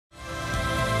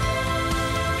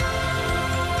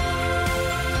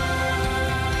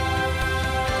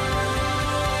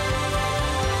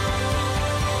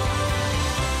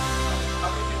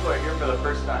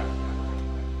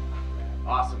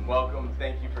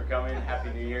for coming. Happy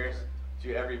New Year's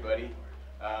to everybody.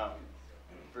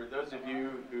 For those of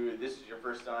you who this is your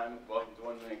first time, welcome to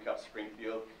 1 Million Cup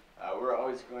Springfield. We're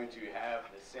always going to have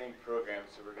the same program,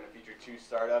 so we're going to feature 2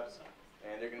 startups,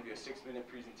 and they're going to do a 6-minute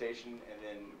presentation, and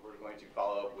then we're going to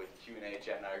follow up with Q&A.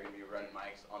 Chad and I are going to be running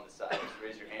mics on the side. Just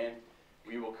raise your hand.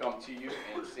 We will come to you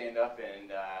and stand up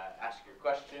and ask your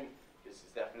question. This is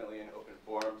definitely an open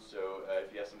forum, so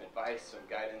if you have some advice, some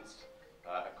guidance,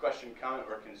 a question, comment,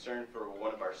 or concern for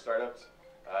one of our startups,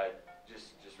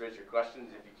 just raise your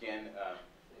questions. If you can,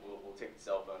 we'll take the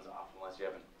cell phones off unless you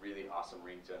have a really awesome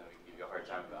ringtone that we can give you a hard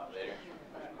time about later.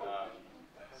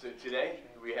 So today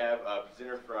we have a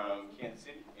presenter from Kansas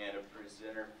City and a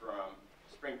presenter from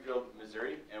Springfield,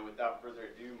 Missouri. And without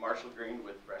further ado, Marshall Green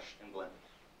with Fresh and Blended.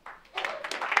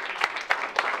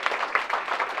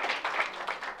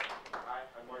 Hi,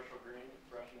 I'm Marshall Green,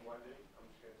 Fresh and Blended. I'm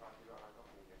just going to talk to you about our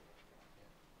company here.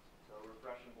 So we're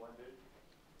Fresh and Blended,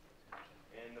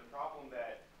 and the problem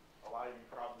that a lot of you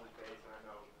probably face, and I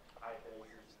know I face,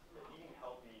 is that eating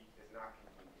healthy is not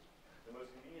convenient. The most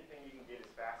convenient thing you can get is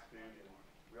fast food, and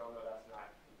we all know that's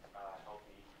not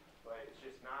healthy, but it's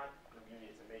just not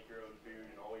convenient to make your own food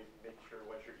and always make sure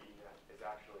what you're eating is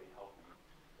actually healthy.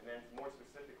 And then more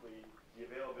specifically, the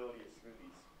availability of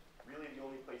smoothies. Really the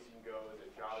only place you can go is a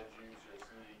Java Juice or a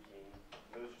Smoothie King.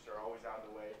 Those just are always out of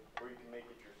the way, or you can make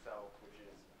it yourself, which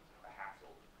is a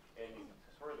hassle. And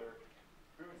further,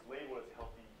 foods labeled as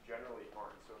healthy generally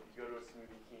aren't. So if you go to a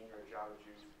Smoothie King or a Java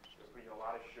Juice, they're putting a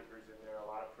lot of sugars in there, a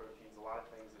lot of proteins, a lot of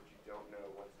things that you don't know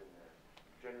what's in there.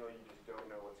 Generally, you just don't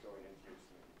know what's going into your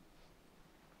smoothie.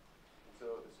 And so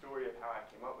the story of how I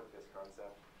came up with this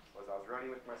concept was I was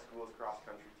running with my school's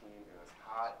cross-country team, and it was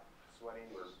hot, sweating,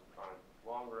 we were on a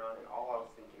long run, and all I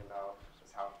was thinking about was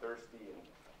how thirsty and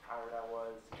tired I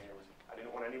was, and I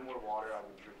didn't want any more water. I've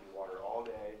been drinking water all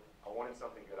day. I wanted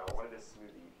something good. I wanted a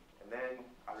smoothie. And then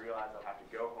I realized I'd have to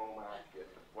go home, I'd have to get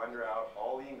the blender out,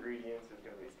 all the ingredients. It was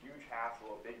going to be a huge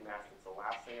hassle, a big mess. It's the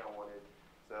last thing I wanted.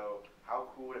 So how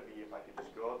cool would it be if I could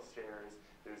just go upstairs,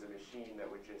 there's a machine that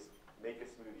would just make a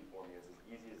smoothie for me. It's as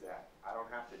easy as that. I don't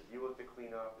have to deal with the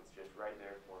cleanup. It's just right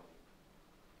there for me.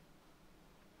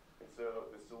 And so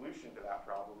the solution to that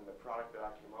problem, and the product that I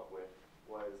came up with,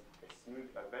 was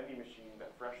a vending machine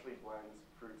that freshly blends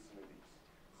fruit smoothies.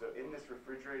 So in this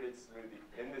refrigerated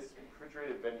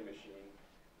vending machine,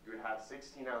 you would have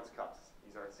 16-ounce cups.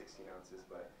 These aren't 16 ounces,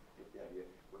 but you get the idea.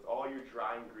 With all your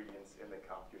dry ingredients in the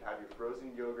cup, you'd have your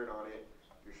frozen yogurt on it,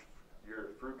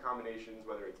 your fruit combinations,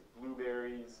 whether it's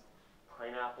blueberries,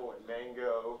 pineapple, and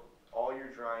mango, all your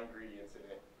dry ingredients in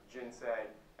it, ginseng,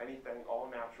 anything, all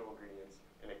natural ingredients,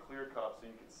 in a clear cup so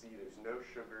you can see there's no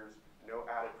sugars, no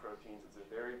added proteins. It's a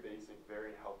very basic,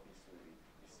 very healthy smoothie.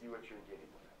 You see what you're getting.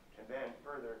 And then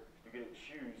further, you get to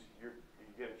choose you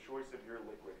get a choice of your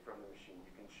liquid from the machine.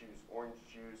 You can choose orange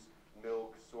juice,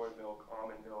 milk, soy milk,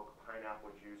 almond milk, pineapple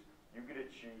juice. You get to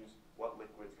choose what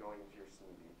liquid's going into your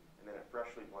smoothie, and then it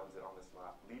freshly blends it on the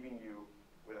spot, leaving you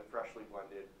with a freshly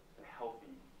blended and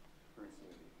healthy fruit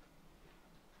smoothie.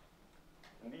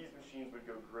 And these machines would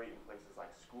go great in places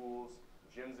like schools,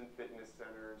 gyms and fitness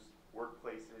centers,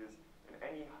 workplaces, and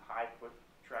any high foot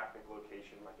traffic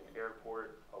location like an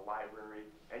airport, a library,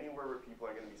 anywhere where people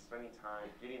are going to be spending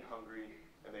time, getting hungry,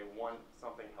 and they want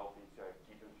something healthy to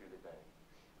keep them through the day.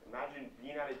 Imagine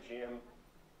being at a gym,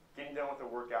 getting done with a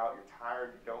workout, you're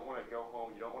tired, you don't want to go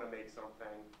home, you don't want to make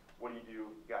something. What do?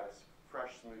 You got a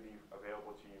fresh smoothie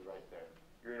available to you right there.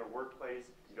 You're in a workplace,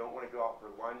 you don't want to go out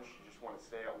for lunch, you just want to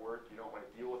stay at work, you don't want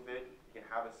to deal with it, you can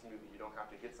have a smoothie. You don't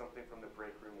have to get something from the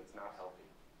break room that's not healthy.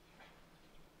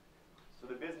 So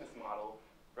the business model,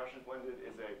 Fresh and Blended,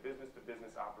 is a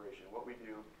business-to-business operation. What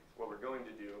we're going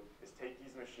to do is take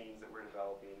these machines that we're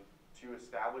developing to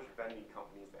established vending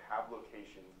companies that have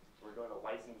locations. We're going to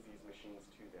license these machines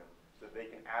to them so that they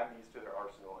can add these to their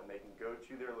arsenal, and they can go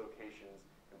to their locations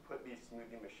and put these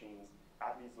smoothie machines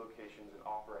at these locations and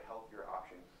offer a healthier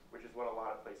option, which is what a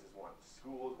lot of places want.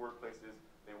 Schools, workplaces,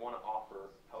 they want to offer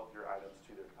healthier items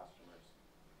to their customers.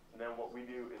 And then what we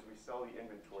do is we sell the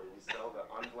inventory. We sell the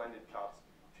unblended cups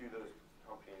to those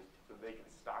companies so they can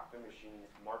stock the machines,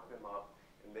 mark them up,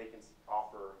 and they can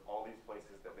offer all these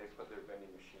places that they put their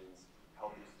vending machines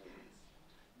healthy smoothies.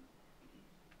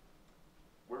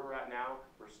 Where we're at now,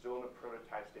 we're still in the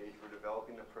prototype stage. We're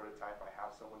developing the prototype. I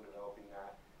have someone developing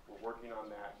that. We're working on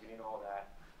that, getting all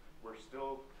that. We're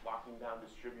still locking down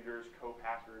distributors,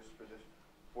 co-packers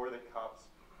for the cups,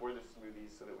 for the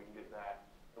smoothies, so that we can get that.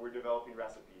 And we're developing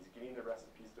recipes, getting the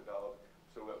recipes developed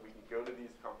so that we can go to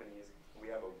these companies and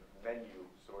we have a menu,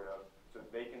 sort of, so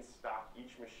that they can stock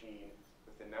each machine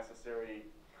with the necessary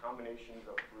combinations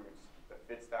of fruits that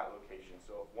fits that location.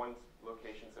 So if one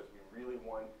location says we really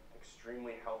want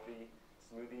extremely healthy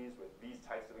smoothies with these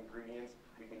types of ingredients,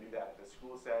 we can do that. If the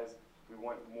school says we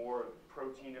want more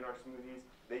protein in our smoothies,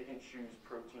 they can choose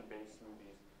protein-based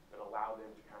smoothies that allow them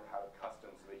to kind of have a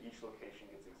custom so that each location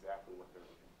gets exactly what they're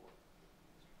looking for.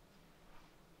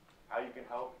 How you can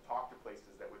help, talk to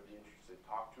places that would be interested,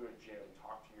 talk to a gym,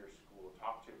 talk to your school,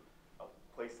 talk to a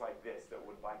place like this that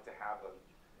would like to have a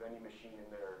vending machine in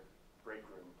their break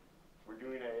room. We're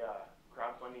doing a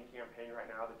crowdfunding campaign right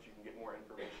now that you can get more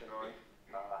information on,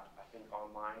 I think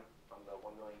online on the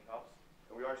 1 million cups.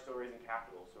 And we are still raising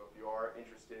capital, so if you are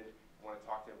interested and want to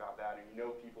talk to them about that, and you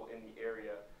know people in the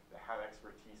area that have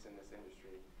expertise in this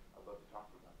industry, I'd love to talk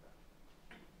to you about that.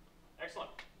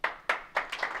 Excellent.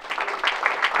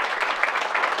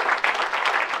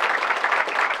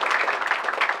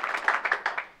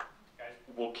 Guys,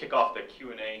 we'll kick off the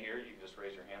Q&A here. You can just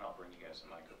raise your hand. I'll bring you guys a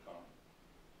microphone.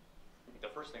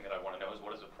 The first thing that I want to know is,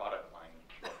 what does a product line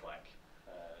look like?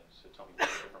 So tell me what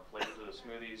the different flavors of the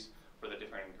smoothies, for the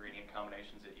different ingredient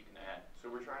combinations that you can add. So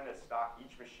we're trying to stock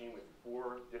each machine with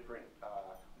 4 different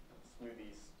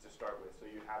smoothies to start with. So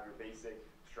you have your basic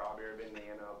strawberry,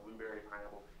 banana, blueberry,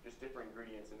 pineapple, just different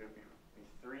ingredients, and there would be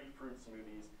 3 fruit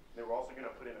smoothies. And then we're also going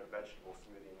to put in a vegetable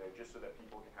smoothie in there just so that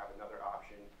people can have another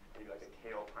option, maybe like a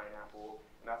kale pineapple.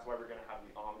 And that's why we're going to have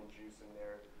the almond juice in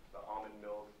there, the almond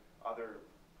milk, other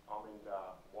almond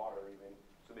water even,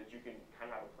 so that you can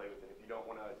kind of have a play with it. If you don't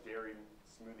want a dairy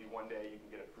smoothie one day, you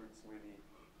can get a fruit smoothie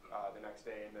the next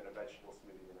day, and then a vegetable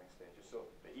smoothie the next day, just so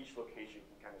that each location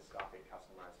can kind of stock it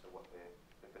customized to what they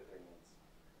fit their needs.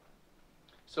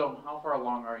 So how far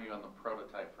along are you on the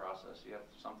prototype process? You have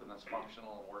something that's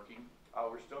functional and working?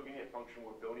 We're still getting it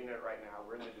functional. We're building it right now.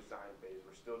 We're in the design phase.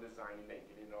 We're still designing it and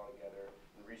getting it all together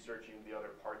and researching the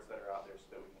other parts that are out there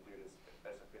so that we can do it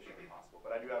as efficient as possible.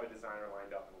 But I do have a designer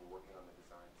lined up, and we're working on the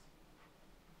designs.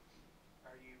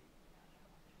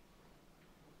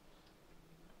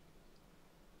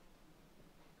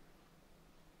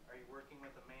 Are you working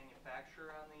with a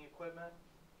manufacturer on the equipment?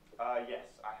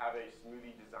 Yes, I have a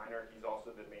smoothie designer. He's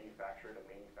also the manufacturer to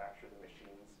manufacture the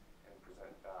machines and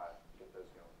get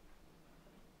those going.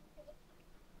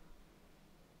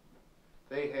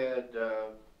 They had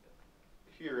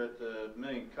here at the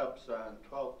Million Cups on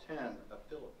 1210 a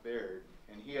Philip Baird,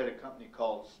 and he had a company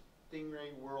called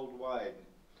Stingray Worldwide,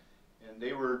 and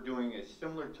they were doing a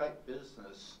similar type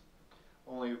business,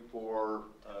 only for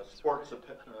sports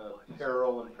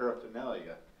apparel and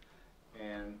paraphernalia.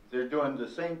 And they're doing the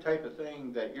same type of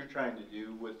thing that you're trying to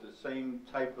do with the same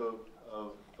type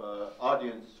of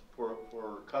audience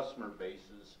for customer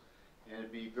bases, and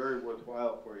it'd be very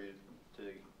worthwhile for you to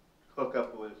hook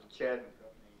up with Chad and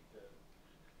Company.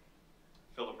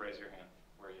 Philip, raise your hand.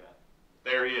 Where are you at?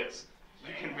 There he is.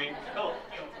 You can meet Philip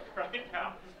right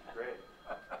now. Great.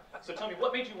 So tell me,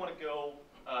 what made you want to go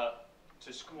to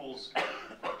schools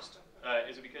first?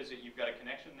 Is it because you've got a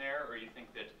connection there, or you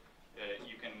think that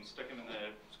you can stick them in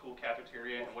the school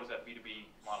cafeteria, and what does that B2B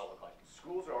model look like?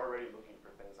 Schools are already looking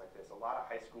for things like this. A lot of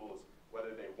high schools,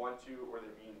 whether they want to or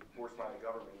they're being forced by the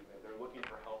government even, they're looking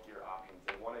for healthier options.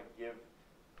 They want to give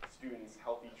students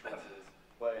healthy choices,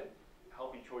 but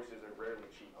healthy choices are rarely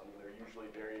cheap. I mean, they're usually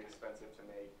very expensive to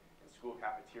make, and school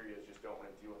cafeterias just don't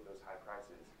want to deal with those high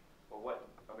prices. But what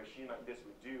a machine like this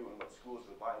would do, and what schools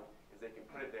would like, is they can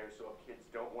put it there so if kids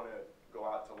don't want to go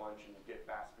out to lunch and get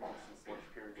fast food since lunch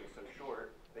periods are so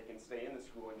short, they can stay in the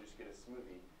school and just get a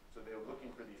smoothie. So they're looking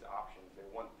for these options. They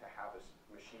want to have a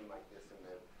machine like this, and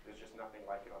there's just nothing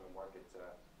like it on the market to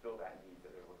fill that need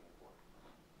that they're looking for.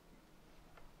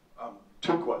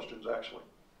 2 questions, actually.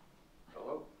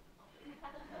 Hello.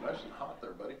 Nice and hot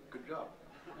there, buddy. Good job.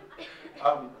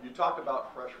 You talked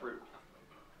about fresh fruit.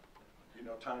 You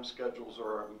know, time schedules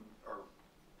are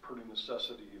pretty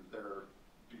necessity there.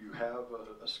 Do you have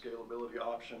a scalability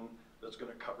option that's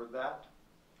going to cover that?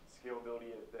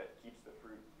 Scalability that keeps the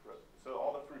fruit frozen. So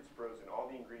all the fruit's frozen. All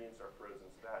the ingredients are frozen.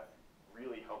 So that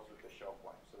really helps with the shelf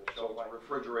life. So the shelf life,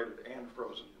 refrigerated and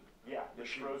frozen. Yeah, it's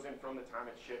machine. frozen from the time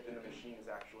it's shipped, and the machine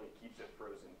keeps it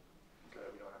frozen, so that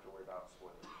we don't have to worry about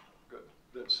spoilage. Good.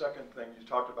 The second thing, you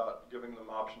talked about giving them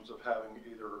options of having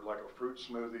either like a fruit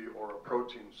smoothie or a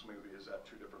protein smoothie. Is that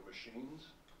 2 different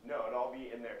machines? No, it'd all be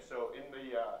in there. So in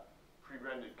the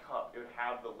pre-blended cup, it would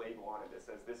have the label on it that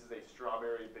says this is a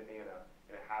strawberry banana,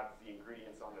 and it has the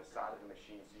ingredients on the side of the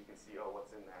machine so you can see, oh,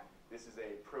 what's in that. This is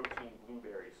a protein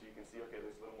blueberry, so you can see, okay,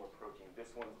 there's a little more protein.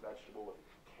 This one's vegetable with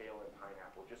kale and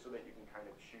pineapple, just so that you can kind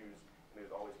of choose, and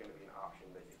there's always going to be an option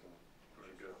that you can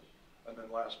Very good. And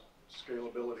then last,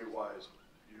 scalability-wise,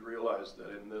 you realize that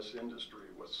in this industry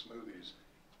with smoothies,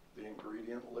 the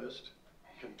ingredient list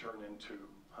can turn into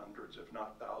hundreds, if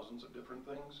not thousands of different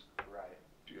things. Right.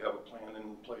 Do you have a plan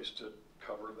in place to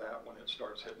cover that when it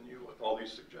starts hitting you with all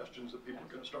these suggestions that people are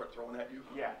going to start throwing at you?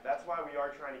 Yeah, that's why we are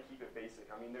trying to keep it basic.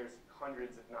 I mean, there's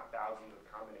hundreds, if not thousands, of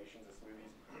combinations of smoothies.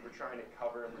 We're trying to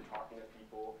cover and we're talking to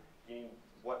people, getting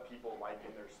what people like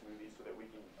in their smoothies so that we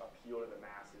can appeal to the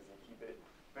masses and keep it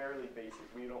fairly basic.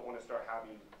 We don't want to start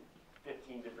having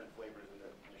 15 different flavors in the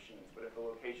machines, but if the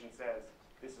location says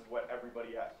this is what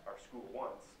everybody at our school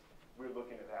wants, we're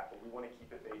looking at that, but we want to keep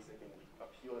it basic and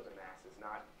appeal to the masses,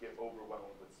 not get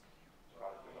overwhelmed with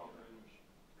product development.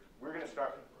 We're going to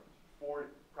start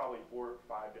probably four or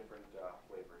five different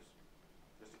flavors,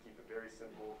 just to keep it very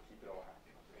simple, keep it all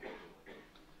happy.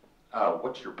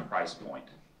 What's your price point?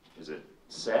 Is it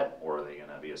set, or are they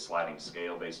going to be a sliding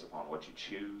scale based upon what you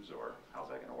choose, or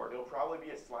how's that going to work? It'll probably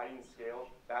be a sliding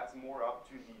scale. That's more up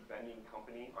to the vending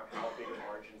company on how big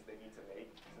margins they need to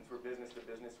make. Since we're business to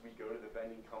business, we go to the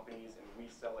vending companies and we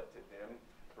sell it to them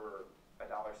for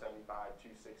 $1.75,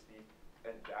 $2.60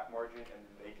 at that margin, and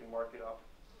then they can mark it up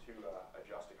to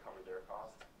adjust to cover their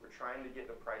costs. We're trying to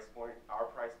get the price point, our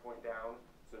price point down,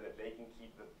 so that they can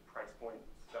keep the price point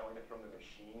selling it from the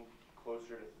machine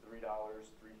closer to $3, $3.50,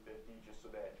 just so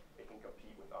that it can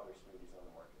compete with other smoothies on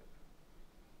the market.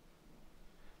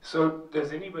 So does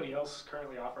anybody else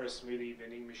currently offer a smoothie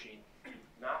vending machine?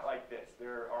 Not like this.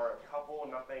 There are a couple,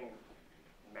 nothing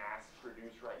mass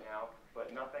produced right now, but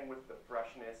nothing with the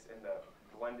freshness and the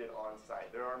blended on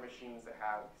site. There are machines that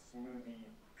have smoothie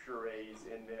purees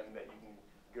in them that you can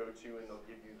go to, and they'll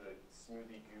give you the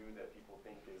smoothie goo that people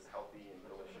think is healthy and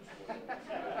delicious.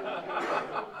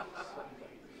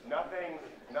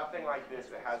 Nothing like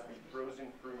this that has the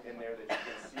frozen fruit in there that you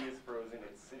can see is frozen.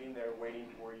 It's sitting there waiting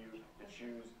for you to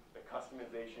choose the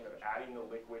customization of adding the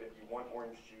liquid. If you want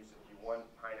orange juice, if you want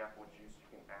pineapple juice, you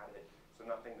can add it. So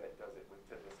nothing that does it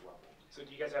to this level. So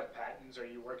do you guys have patents? Are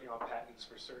you working on patents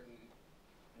for certain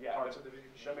parts of the vending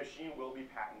machine? The machine will be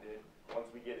patented once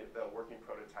we get the working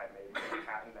prototype made. We're going to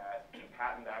patent that,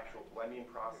 patent the actual blending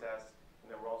process,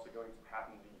 and then we're also going to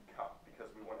patent the cup,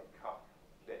 because we want a cup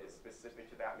that is specific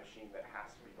to that machine that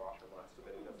has to be bought from us, so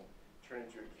that it doesn't turn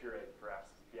into a Keurig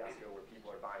fiasco where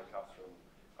people are buying cups from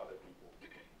other people.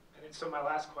 And then, so my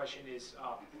last question is,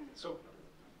 so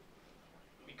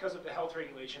because of the health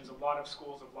regulations, a lot of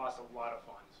schools have lost a lot of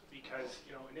funds, because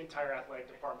an entire athletic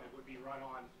department would be run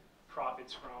on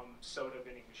profits from soda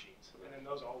vending machines, and then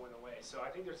those all went away. So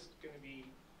I think this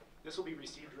will be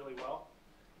received really well.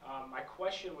 My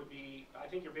question would be, I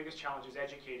think your biggest challenge is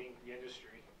educating the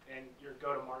industry and your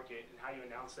go-to-market and how you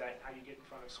announce that, and how you get in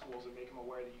front of schools and make them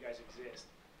aware that you guys exist.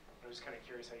 I'm just kind of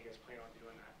curious how you guys plan on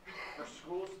doing that. For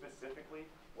schools specifically,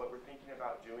 what we're thinking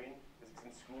about doing is,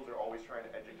 since schools are always trying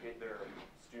to educate their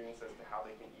students as to how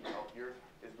they can eat healthier,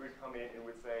 is we'd come in and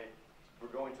would say,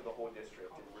 we're going to the whole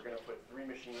district, and we're going to put 3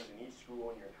 machines in each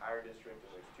school in your entire district,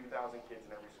 and there's 2,000 kids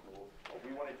in every school. What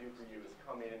we want to do for you is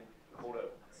come in and hold a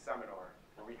seminar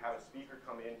where we have a speaker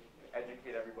come in and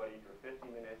educate everybody for 50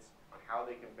 minutes on how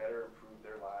they can better improve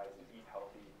their lives and eat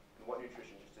healthy, and what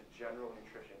nutrition, just a general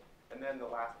nutrition. And then the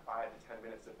last 5 to 10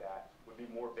 minutes of that would be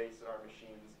more based on our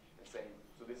machines and saying,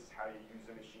 so this is how you use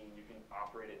the machine, you can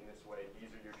operate it in this way,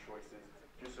 these are your choices,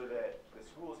 just so that the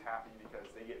school is happy because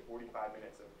they get 45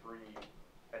 minutes of free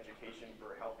education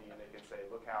for healthy, and they can say,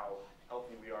 look how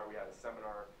healthy we are. We had a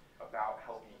seminar about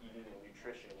healthy eating and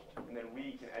nutrition, and then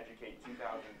we can educate 2,000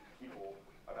 people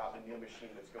about the new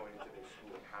machine that's going into their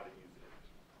school and how to use it.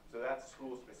 So that's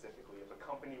school specifically. If a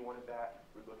company wanted that,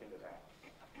 we'd look into that.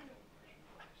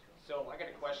 So I got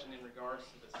a question in regards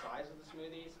to the size of the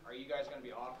smoothies. Are you guys going to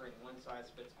be offering one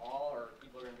size fits all, or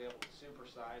people are going to be able to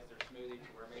supersize their smoothie to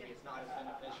where maybe it's not as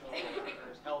beneficial or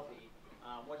as healthy?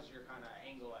 What is your kind of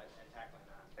angle at tackling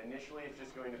that? Initially, it's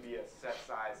just going to be a set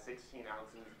size, 16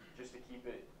 ounces, just to keep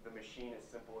the machine as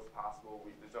simple as possible.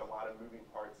 There's a lot of moving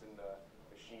parts in the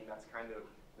machine. That's kind of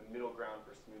the middle ground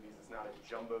for smoothies. It's not a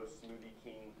jumbo Smoothie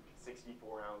King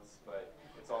 64 ounce, but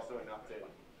it's also enough to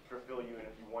fulfill you, and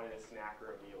if you wanted a snack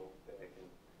or a meal, then it can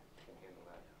handle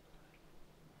that.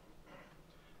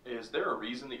 Is there a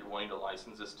reason that you're wanting to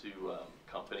license this to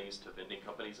companies, to vending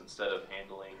companies, instead of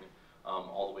handling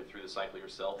all the way through the cycle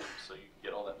yourself, so you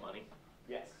can get all that money?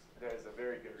 Yes, there's a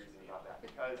very good reason about that,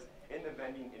 because in the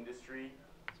vending industry,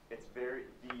 the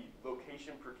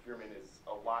location procurement is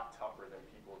a lot tougher than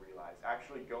people realize.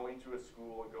 Actually going to a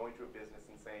school and going to a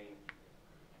business and saying,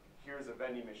 here's a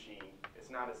vending machine,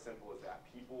 it's not as simple as that.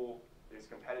 People, it's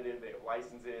competitive, they have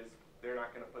licenses, they're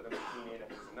not going to put the machine in if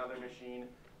it's another machine.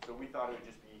 So we thought it would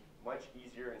just be much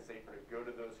easier and safer to go to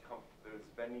those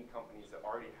vending companies that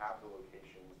already have the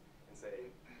locations and say,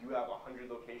 you have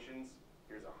 100 locations,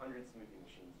 here's 100 smoothie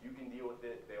machines. You can deal with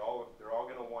it. They're all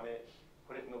going to want it.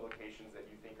 Put it in the locations that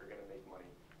you think are going to make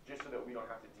money, just so that we don't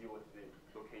have to deal with the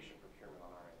location procurement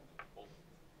on our end.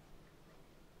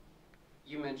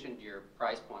 You mentioned your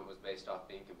price point was based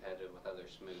off being competitive with other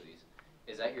smoothies.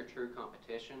 Is that your true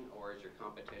competition, or is your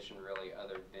competition really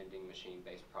other vending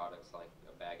machine-based products like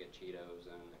a bag of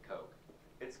Cheetos and a Coke?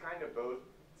 It's kind of both.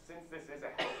 Since this is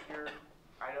a healthier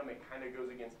item, it kind of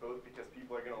goes against both because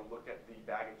people are going to look at the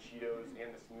bag of Cheetos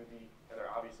and the smoothie, and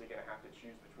they're obviously going to have to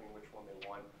choose between which one they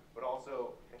want. But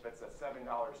also, if it's a $7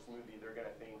 smoothie, they're going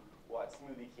to think, well, at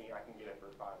Smoothie King, I can get it for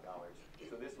 $5.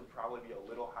 So this would probably be a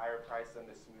little higher price than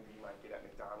the smoothie you might get at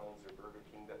McDonald's or Burger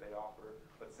King that they offer.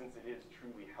 But since it is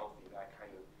truly healthy, that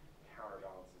kind of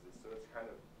counterbalances it. So it's kind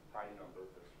of fighting on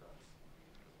both those fronts.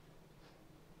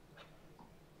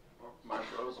 Well, Mark,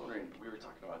 I was wondering, we were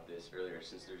talking about this earlier,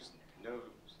 since there's no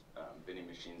vending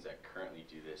machines that currently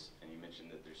do this, and you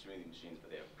mentioned that there's smoothie machines, but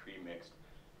they have pre-mixed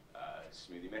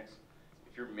smoothie mix.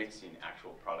 If you're mixing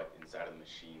actual product inside of the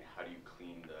machine, how do you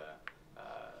clean the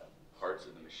parts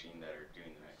of the machine that are doing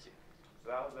the mixing?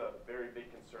 So that was a very big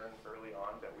concern early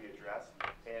on that we addressed,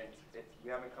 and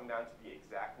we haven't come down to the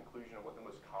exact conclusion of what the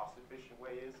most cost-efficient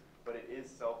way is, but it is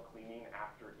self-cleaning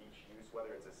after each use,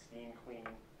 whether it's a steam clean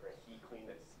or a heat clean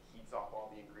that heats off all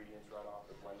the ingredients right off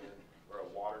the blender, or a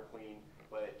water clean,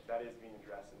 but that is being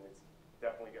addressed, and it's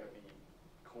definitely going to be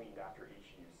cleaned after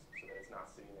each use so that it's not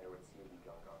sitting there with smoothie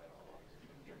gunk on it all.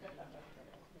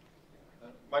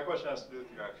 My question has to do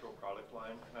with your actual product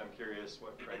line. I'm curious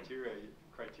what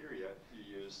criteria you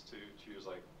use to choose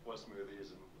like what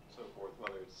smoothies and so forth,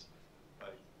 whether it's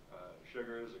like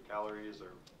sugars or calories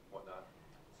or whatnot.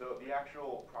 So the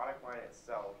actual product line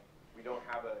itself, we don't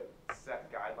have a set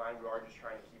guideline. We are just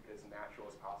trying to keep it as natural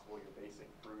as possible. Your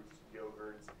basic fruits,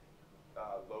 yogurts,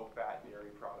 low-fat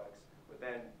dairy products. But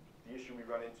then the issue we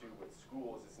run into with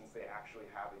schools is since they actually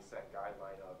have a set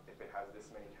guideline of if it has this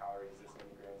many calories, this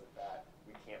many grams of fat,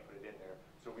 we can't put it in there.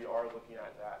 So we are looking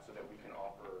at that so that we can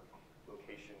offer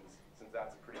locations, since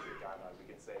that's a pretty good guideline. We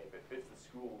can say if it fits the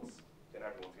schools, then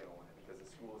everyone's going to want it because the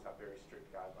schools have very strict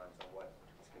guidelines on what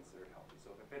is considered healthy.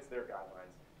 So if it fits their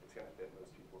guidelines, it's going to fit most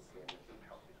people's standards of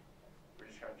healthy. We're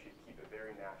just trying to keep it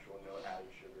very natural, no added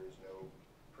sugars, no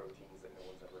proteins that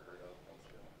no one's ever heard of.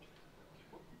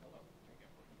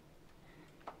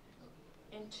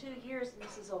 In 2 years,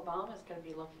 Mrs. Obama is going to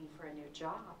be looking for a new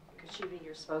job. Could she be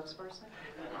your spokesperson?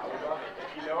 I would love it.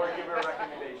 If you know her, give her a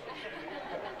recommendation.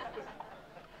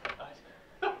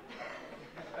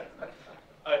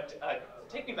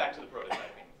 Take me back to the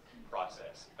prototyping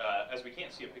process. As we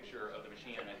can't see a picture of the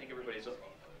machine, and I think everybody's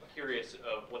curious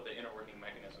of what the inner working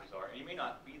mechanisms are, and you may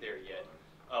not be there yet.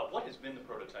 What has been the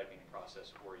prototyping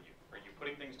process for you? Are you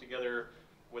putting things together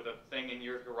with a thing in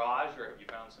your garage, or have you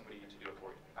found somebody to do it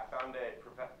for you? I found a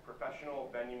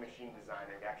professional vending machine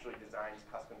designer. He actually designs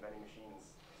custom vending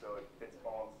machines, so it fits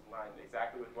falls in line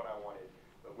exactly with what I wanted.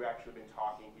 But we've actually been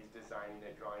talking. He's designing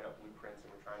it, drawing up blueprints,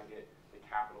 and we're trying to get the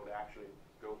capital to actually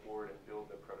go forward and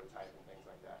build the prototype and things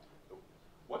like that. So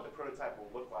what the prototype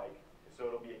will look like,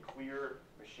 so it'll be a clear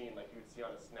machine like you would see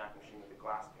on a snack machine with a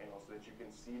glass panel so that you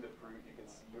can see the fruit, you can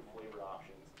see your flavor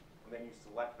options. And then you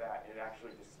select that, and it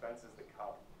actually dispenses the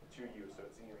cup to you, so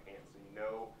it's in your hand. So you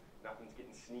know nothing's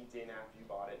getting sneaked in after you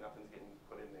bought it, nothing's getting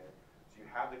put in there. So you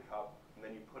have the cup, and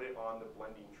then you put it on the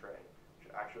blending tray, which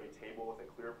is actually a table with a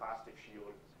clear plastic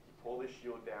shield. You pull the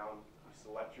shield down, you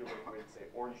select your liquid,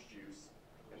 say orange juice,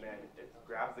 and then it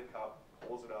grabs the cup,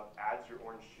 pulls it up, adds your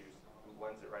orange juice, and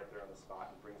blends it right there on the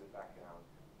spot and brings it back down,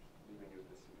 leaving you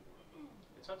with this smoothie.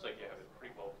 It sounds like you have it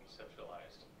pretty well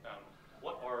conceptualized.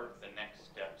 What are the next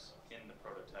steps in the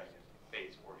prototype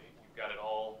phase for you? You've got it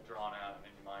all drawn out and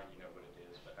in your mind, you know what it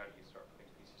is, but how do you start putting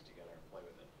pieces together and play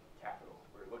with it? Capital.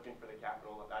 We're looking for the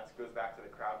capital. That goes back to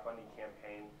the crowdfunding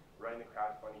campaign, running the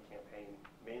crowdfunding campaign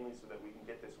mainly so that we can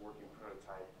get this working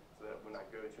prototype so that when I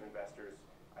go to investors,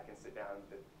 I can sit down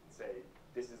and say,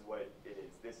 this is what it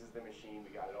is. This is the machine. We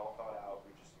got it all thought out.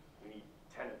 We need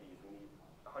 10 of these. We need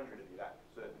 100 of these.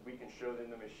 So that we can show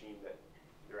them the machine that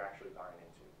they're actually buying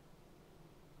into.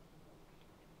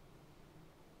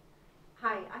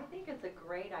 Hi, I think it's a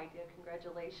great idea.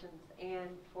 Congratulations,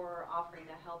 and for offering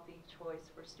a healthy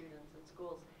choice for students in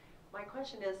schools. My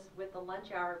question is, with the lunch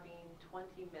hour being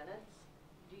 20 minutes,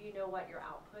 do you know what your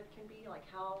output can be? Like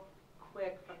how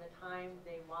quick from the time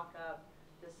they walk up,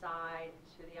 decide,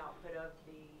 to the output of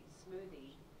the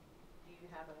smoothie? Do you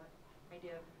have an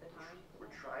idea of the time?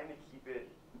 We're trying to keep it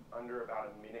under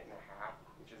about 1.5 minutes,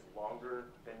 which is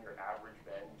longer than your average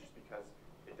vend, just because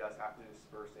it does have to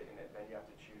disperse it, and then you have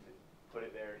to choose it. Put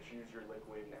it there, choose your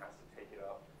liquid, and it has to take it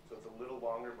up. So So it's a little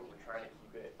longer, but we're trying to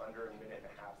keep it under a minute and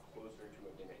a half, closer to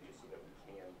a minute, just so that we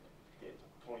can get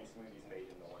 20 smoothies made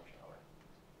in the lunch hour.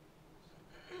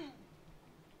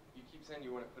 You keep saying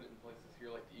you want to put it in places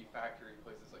here like the E-Factory,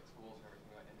 places like schools and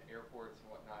everything, like, and airports and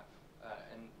whatnot.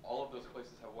 And all of those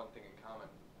places have one thing in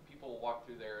common. People walk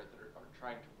through there that are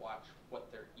trying to watch what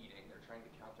they're eating. They're trying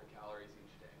to count their calories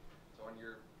each day. So on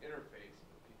your interface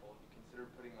with people, you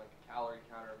consider putting like a calorie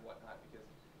counter and whatnot, because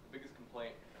the biggest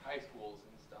complaint in high schools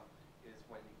and stuff is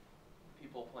when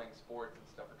people playing sports and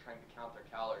stuff are trying to count their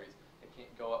calories. They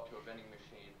can't go up to a vending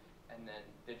machine, and then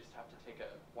they just have to take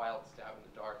a wild stab in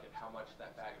the dark at how much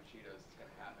that bag of Cheetos is going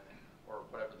to have in it, or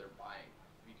whatever they're buying.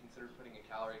 Have you considered putting a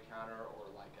calorie counter, or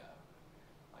like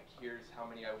here's how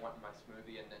many I want in my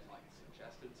smoothie, and then like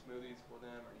suggested smoothies for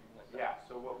them, or anything like that? Yeah,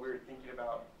 so what we're thinking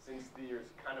about, since there's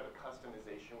kind of a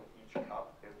customization with each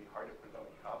cup, it would be hard to put it on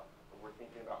the cup, but we're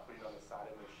thinking about putting it on the side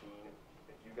of the machine.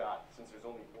 If you got, since there's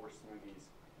only 4 smoothies,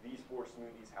 these 4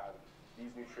 smoothies have these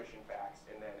nutrition facts,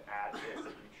 and then add this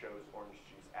if you chose orange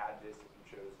juice, add this if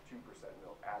you chose 2%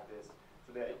 milk, add this,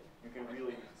 so that you can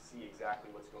really see exactly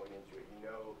what's going into it. You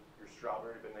know your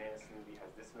strawberry banana smoothie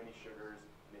has this many sugars,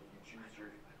 and if you choose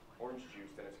your orange juice,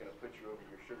 then it's going to put you over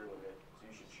your sugar limit, so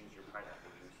you should choose your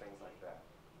pineapple juice, things like that.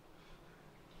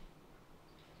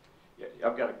 Yeah,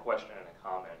 I've got a question and a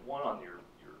comment. One on your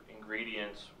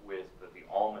ingredients with the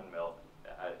almond milk.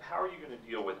 How are you going to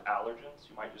deal with allergens?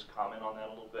 You might just comment on that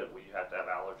a little bit. Will you have to have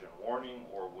allergen warning,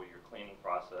 or will your cleaning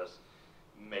process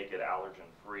make it allergen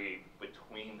free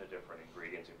between the different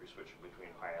ingredients if you're switching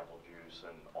between pineapple juice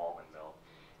and almond milk?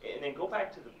 And then go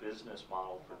back to the business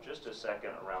model for just a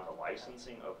second around the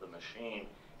licensing of the machine.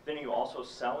 Then are you also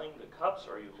selling the cups,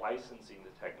 or are you licensing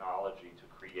the technology to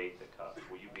create the cups?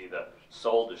 Will you be the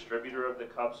sole distributor of the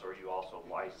cups, or are you also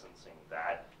licensing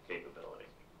that capability?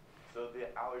 So the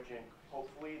allergen,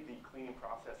 hopefully the cleaning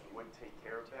process would take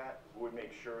care of that. We would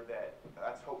make sure that,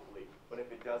 that's hopefully, but if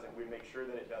it doesn't, we'd make sure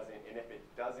that it doesn't. And if it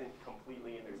doesn't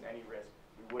completely and there's any risk,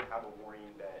 we would have a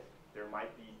warning that there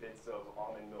might be bits of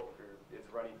almond milk, or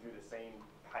it's running through the same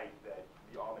pipe that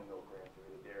the almond milk ran through,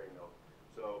 the dairy milk.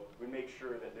 So we make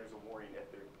sure that there's a warning if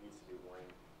there needs to be a warning.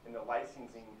 And the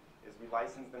licensing is we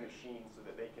license the machines so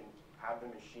that they can have the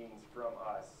machines from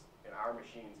us and our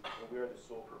machines, and we are the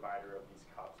sole provider of these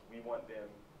cups. We want them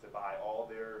to buy all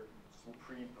their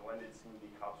pre-blended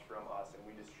smoothie cups from us, and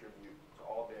we distribute to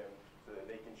all of them so that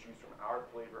they can choose from our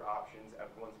flavor options.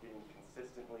 Everyone's getting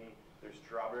consistently their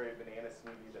strawberry banana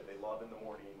smoothie that they love in the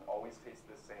morning, always tastes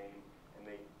the same, and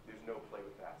there's no play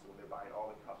with that. So they're buying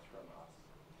all the cups from us.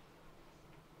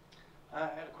 I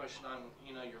had a question on,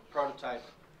 your prototype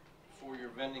for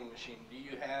your vending machine. Do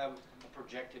you have a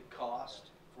projected cost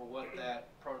for what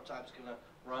that prototype's going to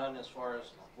run, as far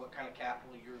as what kind of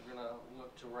capital you're going to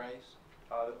look to raise?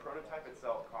 The prototype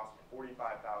itself costs $45,000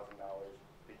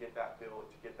 to get that built,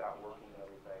 to get that working and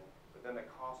everything. But then the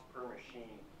cost per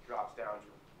machine drops down to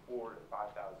 $4,000 to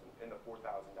 $5,000, in the $4,000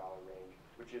 range,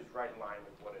 which is right in line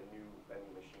with what a new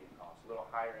vending machine costs. A little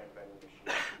higher end vending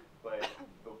machine, but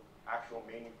the actual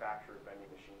manufacturer vending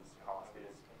machine's cost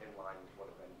is in line with what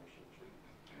a vending machine should be.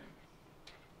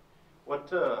 What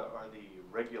are the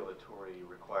regulatory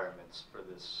requirements for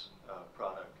this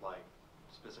product, like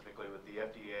specifically with the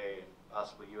FDA and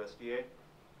possibly USDA?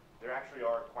 There actually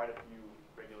are quite a few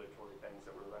regulatory things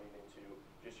that we're running into.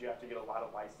 Just you have to get a lot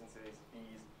of licenses,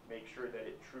 fees, make sure that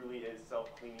it truly is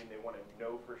self-cleaning. They want to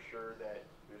know for sure that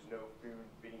there's no food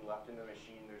being left in the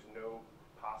machine. There's no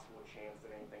possible chance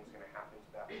that anything's going to happen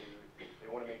to that food. They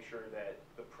want to make sure that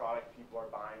the product people are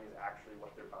buying is actually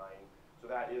what they're buying. So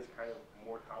that is kind of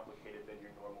more complicated than your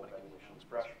normal vending machines.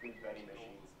 Fresh food vending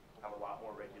machines have a lot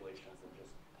more regulations than just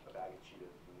a bag of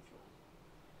Cheetos being sold.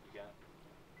 You got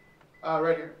it?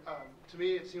 Right here. To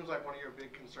me, it seems like one of your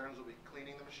big concerns will be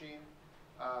cleaning the machine.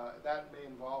 That may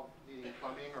involve needing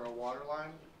plumbing or a water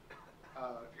line.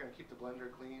 If you're going to keep the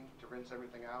blender clean, to rinse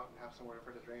everything out and have somewhere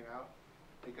for it to drain out.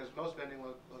 Because most vending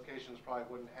locations probably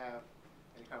wouldn't have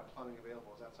any kind of plumbing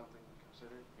available. Is that something you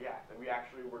considered? Yeah, and we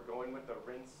actually were going with the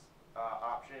rinse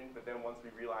option, but then once we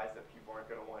realized that people aren't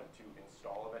going to want to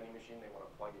install a vending machine, they want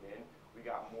to plug it in, we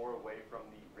got more away from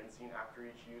the rinsing after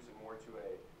each use and more to a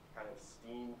kind of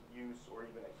steam use or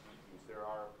even a heat use. There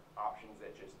are options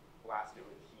that just blast it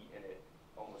with heat in it,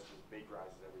 almost just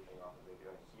vaporizes everything off of it,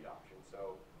 a heat option.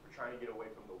 So we're trying to get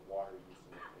away from the water use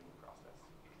in the cleaning process.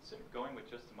 Consider going with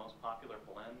just the most popular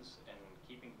blends and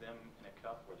keeping them in a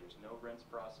cup where there's no rinse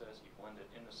process. You blend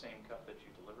it in the same cup that you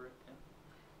deliver it in.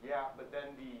 Yeah, but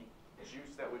then the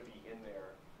juice that would be in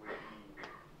there would be,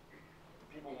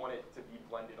 people want it to be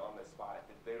blended on the spot.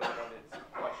 If they don't want it to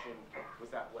question, was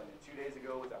that blended 2 days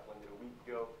ago, was that blended a week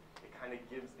ago? It kind of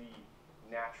gives the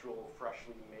natural,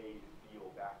 freshly made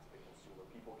feel back to the consumer.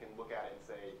 People can look at it and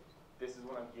say, this is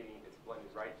what I'm getting. It's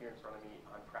blended right here in front of me.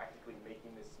 I'm practically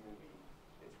making this smoothie.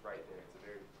 It's right there. It's a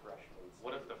very fresh made smoothie.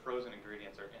 What if the frozen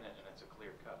ingredients are in it and it's a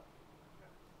clear cup?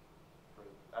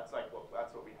 That's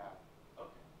what we have.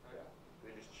 Okay. Yeah.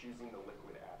 They're just choosing the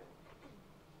liquid added.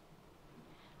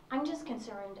 I'm just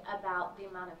concerned about the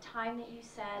amount of time that you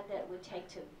said that it would take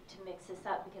to mix this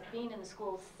up, because being in the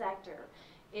school sector,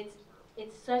 it's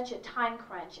such a time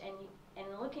crunch, and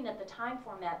looking at the time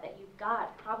format that you've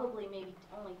got, probably maybe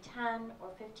only 10 or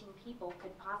 15 people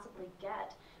could possibly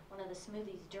get one of the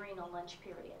smoothies during a lunch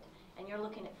period, and you're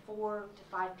looking at 4 to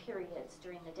 5 periods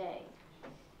during the day.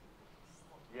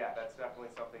 Yeah, that's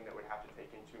definitely something that we'd have to take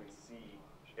into and see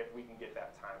if we can get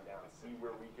that time down, see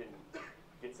where we can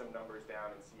get some numbers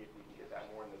down and see if we can get that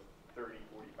more in the 30,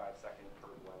 45 second per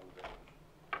blend range,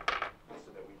 so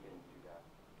that we can do that.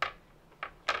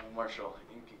 Well, Marshall,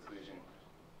 in conclusion,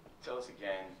 tell us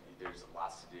again, there's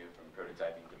lots to do from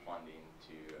prototyping to funding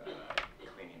to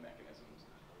cleaning mechanisms.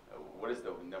 What is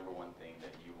the number one thing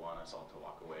that you want us all to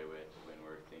walk away with when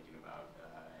we're thinking about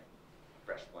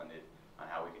Fresh Blended,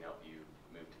 on how we can help you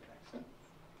move to the next step?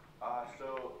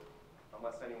 So,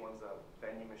 unless anyone's a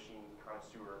vending machine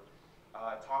connoisseur,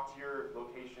 talk to your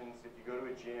locations. If you go to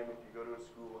a gym, if you go to a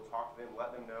school, talk to them,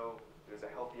 let them know there's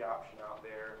a healthy option out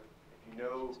there. If you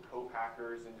know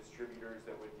co-packers and distributors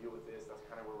that would deal with this, that's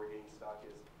kind of where we're getting stuck,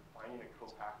 is finding a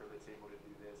co-packer that's able to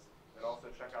do this. And also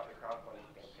check out the crowdfunding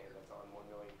campaign that's on 1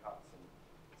 Million Cups and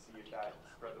see if that,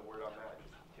 spread the word on that,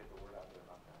 just get the word out there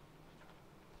about that.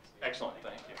 Excellent,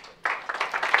 thank you.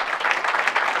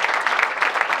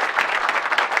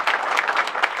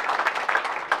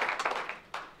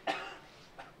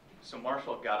 So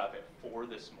Marshall got up at 4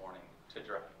 this morning to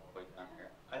drive all the way down here.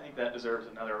 I think that deserves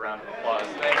another round of applause.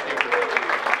 Thank you for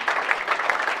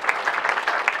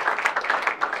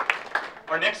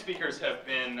Our next speakers have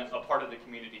been a part of the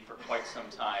community for quite some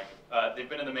time. They've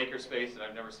been in the makerspace, and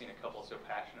I've never seen a couple so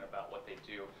passionate about what they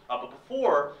do. But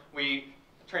before we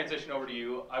transition over to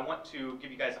you, I want to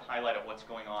give you guys a highlight of what's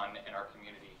going on in our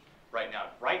community right now.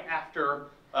 Right after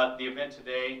the event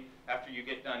today, after you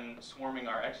get done swarming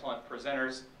our excellent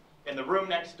presenters, in the room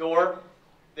next door,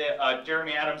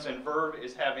 Jeremy Adams and Verve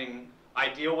is having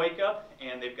Idea Wake Up,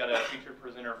 and they've got a featured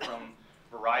presenter from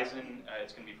Verizon.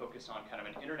 It's going to be focused on kind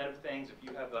of an Internet of Things. If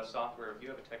you have a software, if you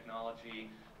have a technology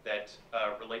that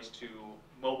relates to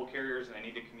mobile carriers and they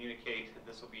need to communicate,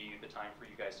 this will be the time for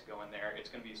you guys to go in there. It's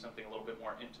going to be something a little bit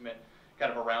more intimate,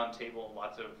 kind of a round table,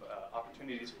 lots of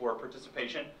opportunities for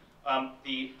participation.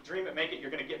 The Dream It, Make It,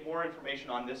 you're going to get more information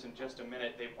on this in just a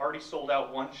minute. They've already sold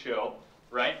out one show,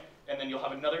 right? And then you'll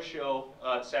have another show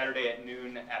Saturday at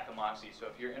noon at the Moxie. So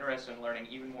if you're interested in learning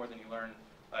even more than you learned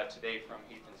today from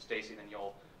Heath and Stacy, then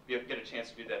you'll get a chance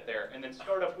to do that there. And then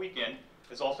Startup Weekend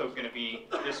is also going to be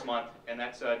this month, and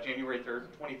that's January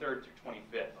 23rd through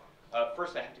 25th.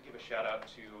 First, I have to give a shout out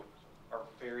to our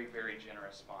very, very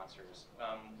generous sponsors.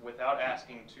 Without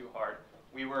asking too hard,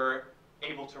 we were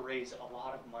able to raise a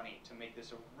lot of money to make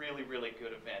this a really, really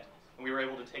good event. And we were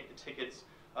able to take the tickets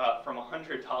from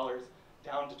 $100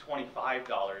 down to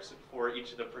 $25 for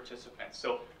each of the participants.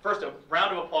 So first, a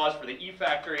round of applause for the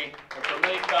E-Factory and for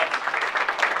Million Cups.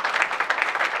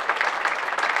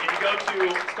 If you go to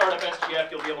Startup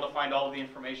SGF, you'll be able to find all of the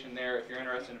information there. If you're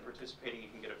interested in participating, you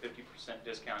can get a 50%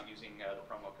 discount using the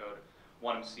promo code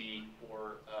 1MC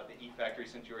for the E-Factory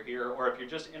since you were here. Or if you're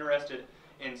just interested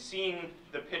in seeing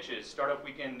the pitches, Startup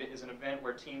Weekend is an event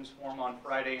where teams form on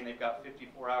Friday and they've got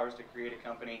 54 hours to create a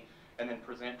company and then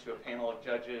present to a panel of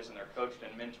judges, and they're coached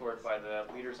and mentored by the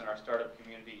leaders in our startup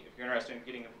community. If you're interested in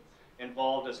getting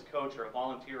involved as a coach or a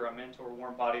volunteer or a mentor,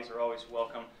 warm bodies are always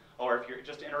welcome. Or if you're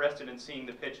just interested in seeing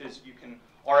the pitches, you can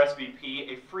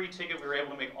RSVP a free ticket. We were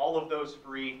able to make all of those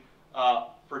free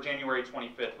for January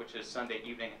 25th, which is Sunday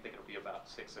evening. I think it'll be about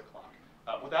 6 o'clock.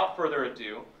 Without further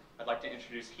ado, I'd like to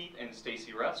introduce Heath and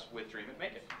Stacy Russ with Dream It,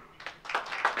 Make It.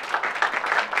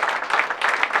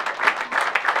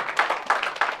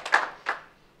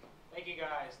 Thank you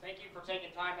guys. Thank you for taking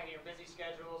time out of your busy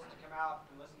schedules to come out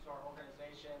and listen to our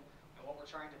organization and what we're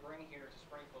trying to bring here to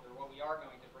Springfield, or what we are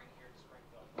going to bring here to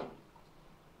Springfield.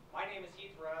 My name is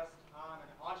Heath Rust. I'm an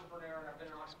entrepreneur, and I've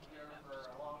been an entrepreneur for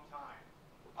a long time.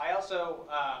 I also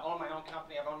own my own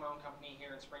company. I've owned my own company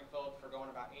here in Springfield for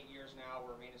going about 8 years now.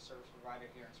 We're a managed service provider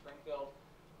here in Springfield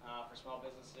for small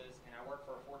businesses, and I work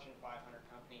for a Fortune 500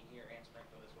 company here in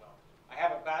Springfield as well. I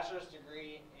have a bachelor's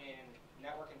degree in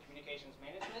network and communications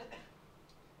management.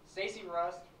 Stacy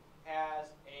Rust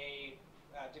has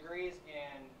degrees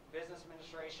in business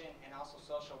administration and also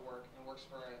social work, and works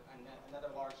for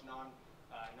another large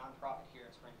nonprofit here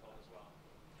in Springfield as well.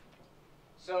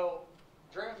 So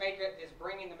Dream It Maker is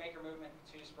bringing the maker movement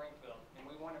to Springfield, and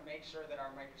we want to make sure that our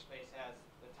makerspace has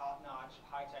the top-notch,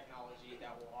 high technology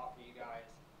that will offer you guys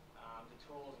the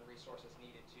tools and resources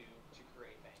needed to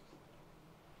create things.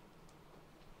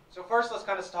 So first, let's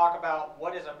kind of talk about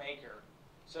what is a maker.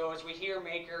 So as we hear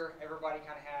maker, everybody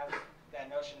kind of has that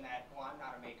notion that, well, I'm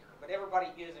not a maker, but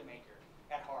everybody is a maker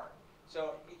at heart.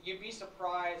 So you'd be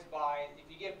surprised by, if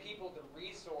you give people the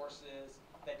resources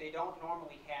that they don't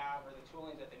normally have or the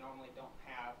tooling that they normally don't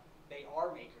have, they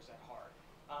are makers at heart.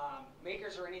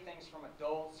 Makers are anything from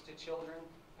adults to children.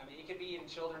 I mean, it could be even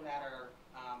children that are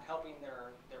helping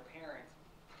their parents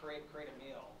create a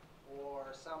meal,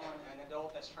 or an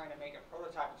adult that's trying to make a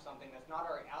prototype of something that's not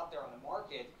already out there on the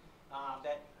market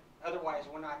that otherwise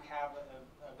would not have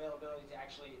availability to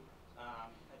actually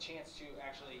a chance to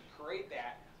actually create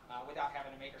that without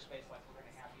having a makerspace like we're going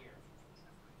to have here.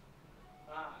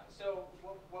 So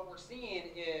what we're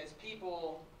seeing is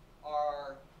people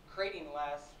are creating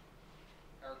less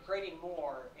or creating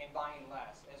more and buying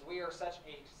less. As we are such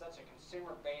a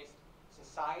consumer-based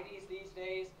societies these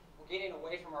days, we're getting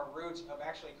away from our roots of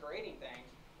actually creating things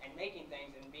and making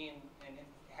things and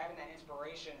having that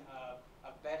inspiration of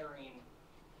bettering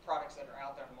products that are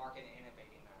out there in the market and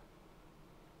innovating that.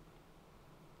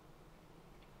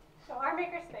 So our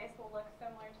makerspace will look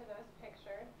similar to those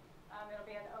pictured. It'll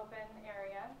be an open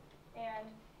area, and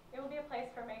it will be a place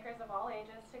for makers of all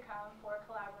ages to come for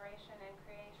collaboration and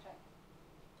creation.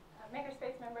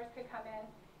 Makerspace members could come in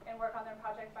and work on their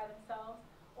project by themselves,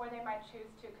 or they might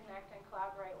choose to connect and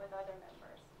collaborate with other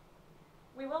members.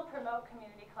 We will promote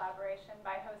community collaboration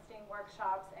by hosting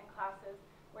workshops and classes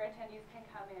where attendees can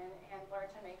come in and learn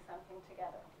to make something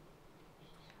together.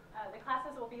 The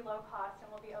classes will be low cost and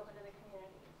will be open to the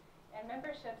community, and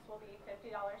memberships will be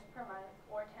 $50 per month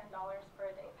or $10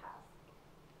 for a day pass.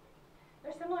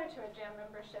 They're similar to a gym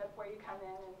membership where you come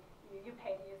in and you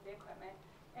pay to use the equipment.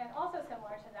 And also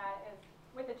similar to that is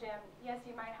with a gym, yes,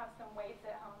 you might have some weights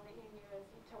at home that you use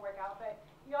to work out, but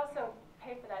you also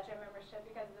pay for that gym membership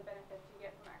because of the benefits you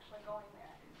get from actually going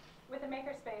there. With a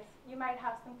makerspace, you might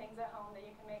have some things at home that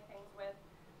you can make things with,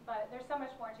 but there's so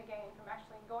much more to gain from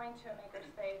actually going to a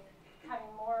makerspace, having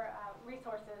more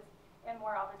resources and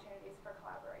more opportunities for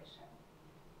collaboration.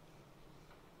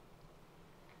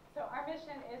 So our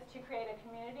mission is to create a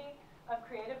community of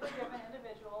creatively driven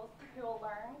individuals who will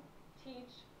learn,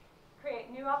 teach, create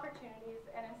new opportunities,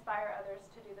 and inspire others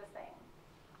to do the same.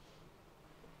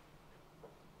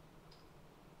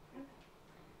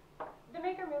 The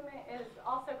maker movement is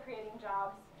also creating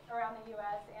jobs around the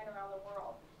U.S. and around the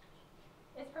world.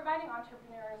 It's providing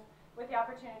entrepreneurs with the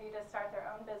opportunity to start their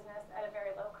own business at a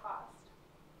very low cost.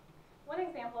 One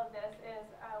example of this is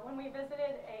when we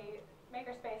visited a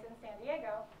makerspace in San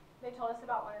Diego, they told us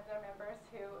about one of their members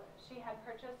who she had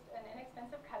purchased an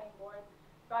inexpensive cutting board,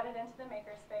 brought it into the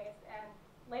makerspace, and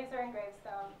laser engraved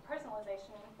some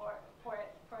personalization for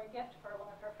a gift for one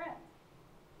of her friends.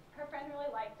 Her friend really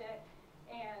liked it,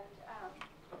 and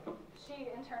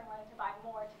she in turn wanted to buy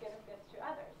more to give as gifts to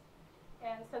others.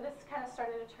 And so this kind of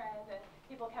started a trend, and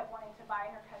people kept wanting to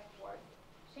buy her cutting boards.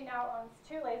 She now owns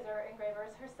 2 laser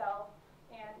engravers herself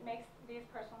and makes these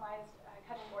personalized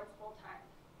cutting boards full time.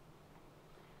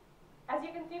 As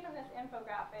you can see from this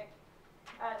infographic,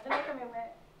 the maker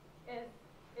movement is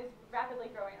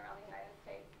rapidly growing around the United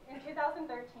States. In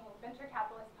 2013, venture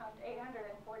capitalists pumped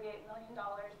 $848 million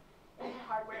into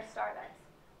hardware startups,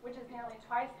 which is nearly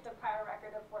twice the prior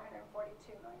record of $442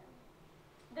 million.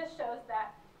 This shows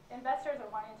that investors are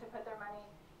wanting to put their money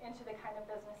into the kind of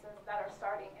businesses that are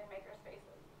starting in maker spaces.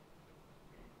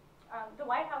 The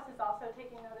White House is also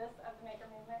taking notice of the maker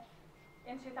movement.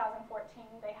 In 2014,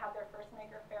 they had their first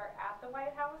maker fair at the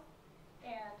White House,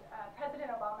 and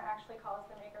President Obama actually calls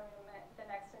the maker movement the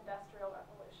next industrial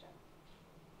revolution.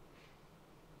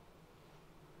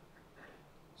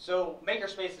 So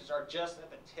makerspaces are just at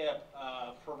the tip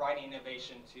of providing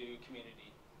innovation to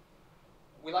community.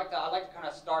 I'd like to kind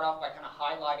of start off by kind of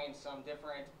highlighting some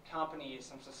different companies,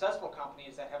 some successful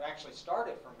companies that have actually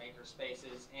started from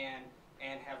makerspaces and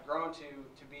have grown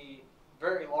to be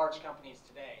very large companies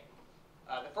today.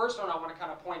 The first one I want to kind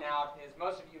of point out is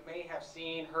most of you may have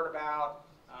seen, heard about,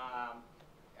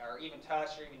 or even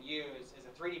touched or even used is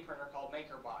a 3D printer called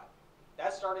MakerBot.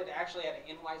 That started actually at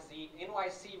an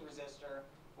NYC Resistor,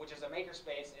 which is a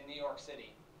makerspace in New York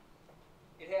City.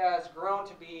 It has grown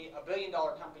to be a $1 billion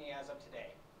company as of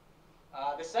today.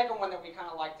 The second one that we kind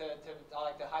of like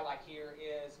to highlight here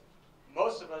is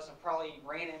most of us have probably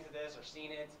ran into this or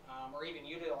seen it or even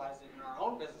utilized it in our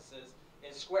own businesses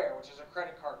is Square, which is a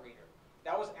credit card reader.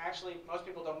 That was actually, most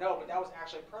people don't know, but that was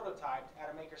actually prototyped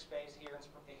at a makerspace here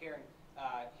in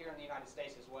here in the United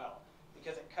States as well,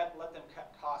 because it let them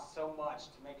cut costs so much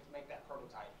to make that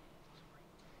prototype.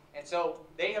 And so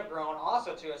they have grown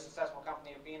also to a successful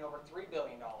company of being over $3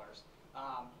 billion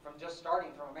from just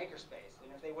starting from a makerspace.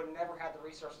 And if they would have never had the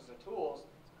resources and tools,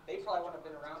 they probably wouldn't have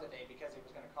been around today because it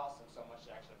was going to cost them so much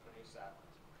to actually produce that.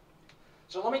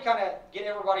 So let me kind of get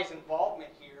everybody's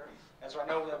involvement here, as I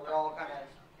know that we're all kind of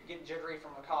getting jittery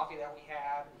from the coffee that we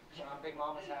had on Big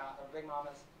Mama's house, or Big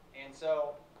Mama's. And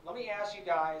so let me ask you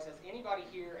guys, has anybody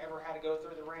here ever had to go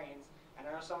through the reins? And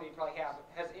I know some of you probably have.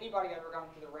 Has anybody ever gone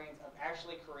through the reins of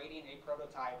actually creating a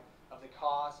prototype of the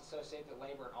costs associated with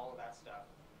labor and all of that stuff?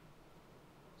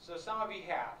 So some of you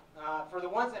have. For the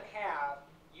ones that have,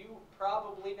 you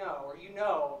probably know, or you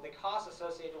know, the costs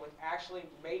associated with actually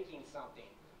making something,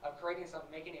 of creating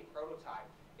something, making a prototype.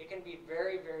 It can be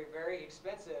very, very, very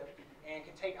expensive and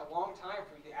can take a long time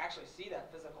for you to actually see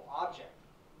that physical object.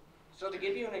 So to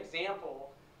give you an example,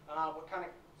 what kind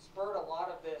of spurred a lot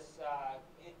of this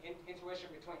intuition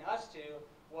between us two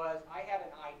was I had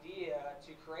an idea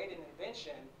to create an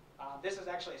invention. This is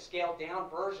actually a scaled down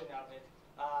version of it,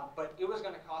 but it was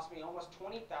going to cost me almost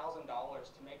 $20,000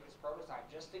 to make this prototype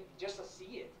just to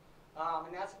see it.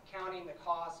 And that's counting the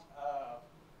cost of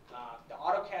the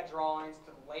AutoCAD drawings,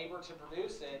 to the labor to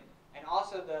produce it, and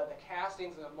also the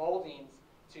castings and the moldings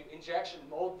to injection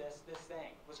mold this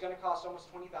thing. It was going to cost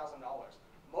almost $20,000.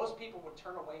 Most people would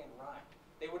turn away and run.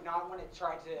 They would not want to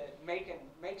try to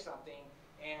make something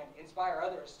and inspire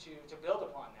others to build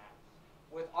upon that.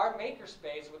 With our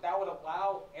makerspace, what that would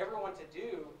allow everyone to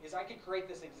do is I could create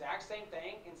this exact same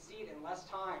thing and see it in less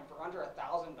time for under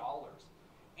 $1,000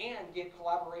 and get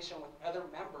collaboration with other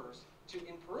members to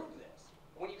improve this.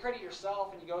 When you create it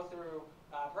yourself and you go through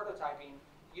prototyping,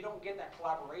 you don't get that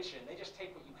collaboration. They just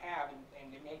take what you have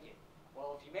and they make it.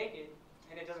 Well, if you make it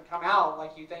and it doesn't come out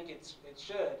like you think it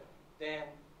should, then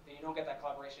you don't get that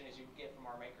collaboration as you get from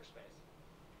our makerspace.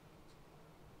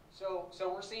 So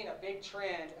we're seeing a big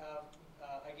trend of,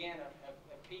 again, of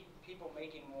people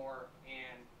making more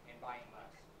and buying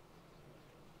less.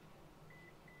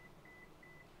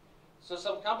 So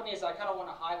some companies I kind of want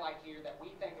to highlight here that we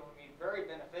think it would be very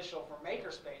beneficial for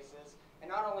makerspaces, and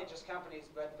not only just companies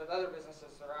but other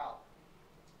businesses throughout,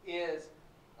 is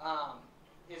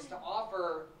to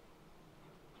offer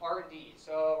R&D,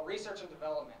 so research and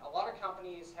development. A lot of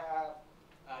companies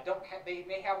they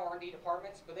may have R&D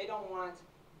departments, but they don't want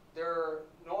the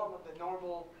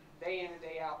normal day in and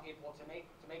day out people to make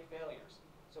failures.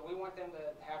 So we want them to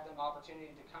have them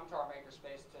opportunity to come to our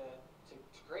makerspace to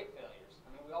create failures.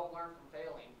 I mean, we all learn from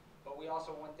failing, but we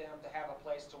also want them to have a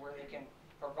place to where they can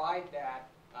provide that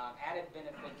added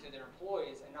benefit to their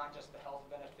employees, and not just the health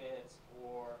benefits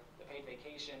or the paid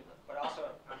vacation, but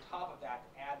also on top of that,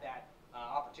 add that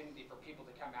opportunity for people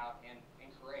to come out and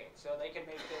create. So they can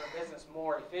make their business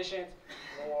more efficient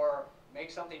or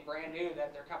make something brand new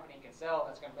that their company can sell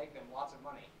that's going to make them lots of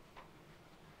money.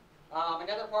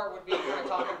 Another part would be kind of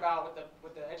talking about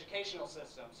with the educational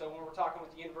system. So when we're talking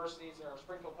with the universities or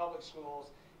Springfield Public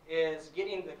Schools, is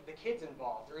getting the kids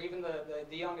involved, or even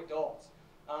the young adults.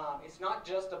 It's not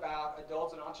just about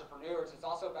adults and entrepreneurs, it's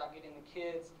also about getting the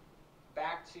kids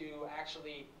back to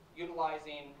actually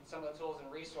utilizing some of the tools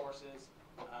and resources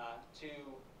to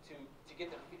get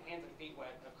their hands and feet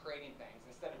wet of creating things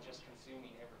instead of just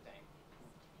consuming everything.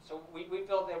 So we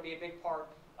feel there would be a big part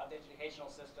of the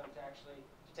educational system to actually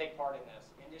take part in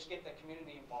this and just get the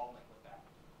community involvement with that.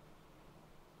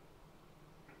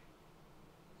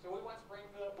 So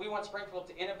we want Springfield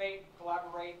to innovate,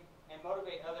 collaborate, and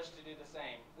motivate others to do the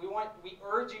same. We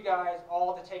urge you guys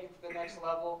all to take it to the next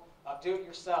level of do it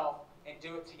yourself and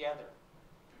do it together.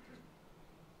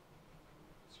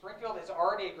 Springfield is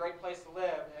already a great place to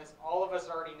live, as all of us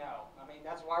already know. I mean,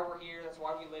 that's why we're here, that's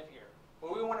why we live here.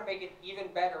 But we want to make it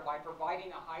even better by providing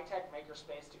a high-tech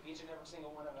makerspace to each and every single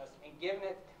one of us and giving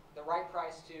it the right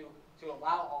price to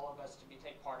allow all of us to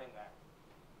take part in that.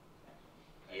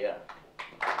 Yeah.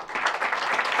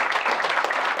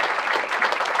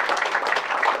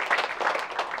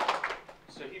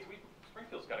 So Heath,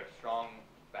 Springfield's got a strong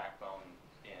backbone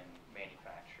in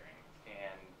manufacturing,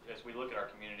 and as we look at our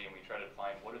community and we try to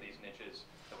find what are these niches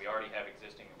that we already have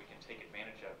existing that we can take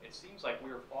advantage of, it seems like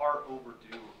we're far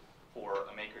overdue for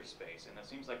a makerspace, and it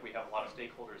seems like we have a lot of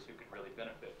stakeholders who could really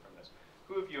benefit from this.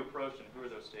 Who have you approached, and who are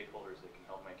those stakeholders that can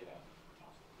help make it happen?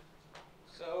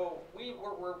 So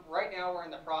we're right now we're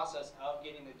in the process of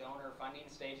getting the donor funding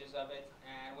stages of it,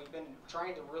 and we've been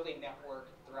trying to really network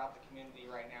throughout the community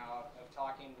right now of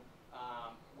talking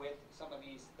with some of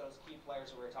those key players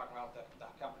that we were talking about, the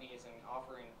companies, and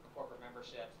offering corporate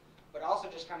memberships. but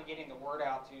also just kind of getting the word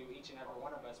out to each and every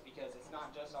one of us, because it's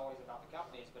not just always about the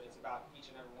companies, but it's about each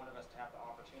and every one of us to have the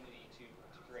opportunity to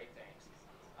create things.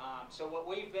 So what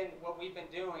we've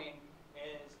been doing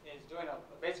is doing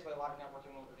basically a lot of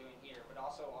networking what we're doing here, but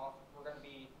also we're going to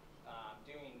be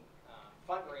doing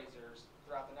fundraisers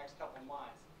throughout the next couple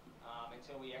months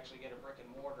until we actually get a brick and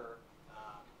mortar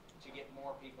to get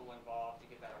more people involved, to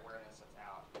get that awareness that's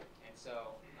out. And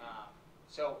so,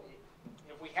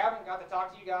 if we haven't got to talk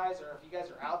to you guys, or if you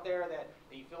guys are out there that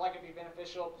you feel like it'd be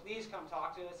beneficial, please come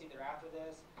talk to us either after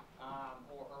this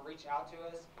or reach out to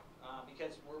us.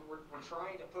 Because we're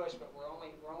trying to push, but we're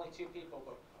only 2 people,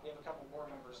 but we have a couple board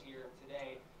members here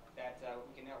today that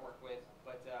we can network with.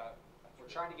 But we're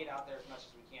trying to get out there as much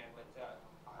as we can. But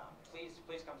please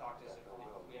come talk to us if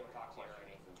we haven't talked to you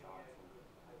already.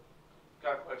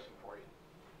 Got a question for you.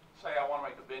 Say I want to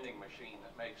make a vending machine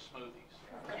that makes smoothies.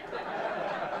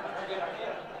 Good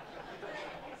idea.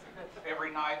 Every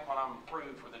night when I'm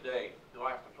through for the day, do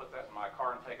I have to put that in my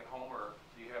car and take it home, or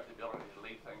do you have the ability to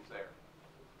leave things there?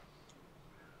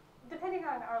 Depending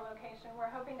on our location,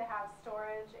 we're hoping to have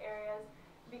storage areas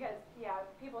because, yeah,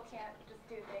 people can't just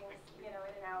do things, in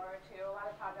an hour or 2. A lot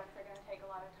of projects are going to take a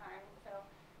lot of time. So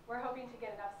we're hoping to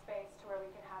get enough space to where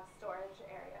we can have storage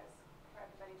areas for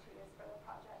everybody to use for their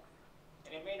projects.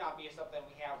 And it may not be something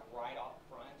we have right off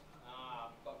front,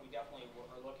 but we definitely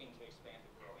are looking to expand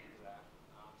and grow into that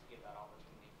to get that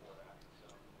opportunity for that. So.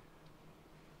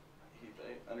 Heath,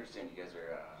 I understand you guys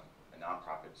are a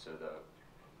nonprofit, so the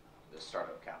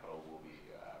startup capital will be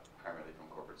primarily from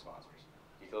corporate sponsors.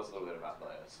 Can you tell us a little bit about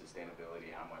the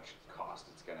sustainability, how much cost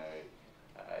it's going to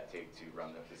take to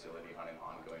run the facility on an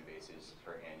ongoing basis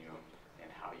per annum, and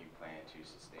how you plan to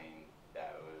sustain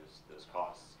those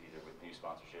costs, either with new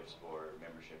sponsorships or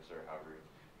memberships, or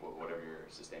whatever your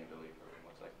sustainability program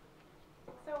looks like?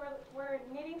 So we're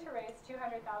needing to raise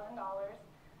 $200,000.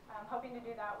 Hoping to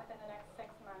do that within the next 6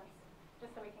 months,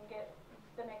 just so we can get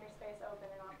the makerspace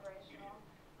open and operational.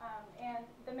 And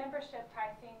the membership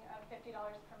pricing of $50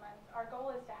 per month, our goal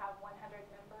is to have 100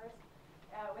 members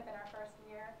within our first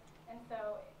year. And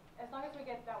so as long as we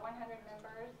get that 100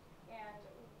 members, and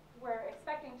we're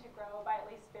expecting to grow by at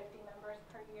least 50 members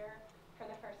per year for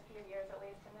the first few years at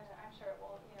least, and then I'm sure it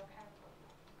will kind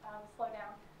of slow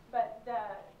down. But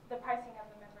the pricing of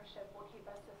the membership will keep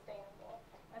us sustainable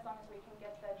as long as we can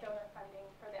get the donor funding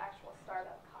for the actual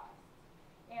startup costs.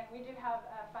 And we do have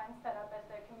a fund set up at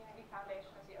the Community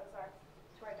Foundation of the Ozarks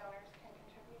to where donors can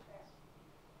contribute there.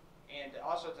 And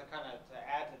also to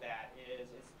add to that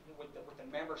is with the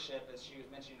membership, as she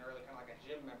was mentioning earlier, kind of like a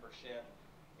gym membership.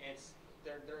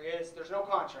 There's no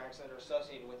contracts that are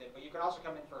associated with it, but you can also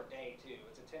come in for a day too.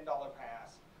 It's a $10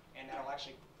 pass, and that'll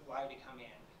actually allow you to come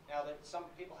in. Now, some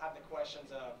people have the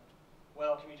questions of,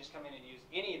 well, can we just come in and use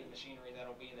any of the machinery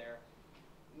that'll be there?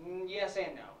 Yes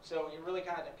and no. So it really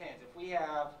kind of depends. If we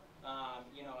have, a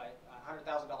 $100,000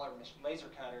 laser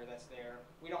cutter that's there,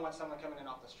 we don't want someone coming in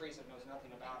off the streets that knows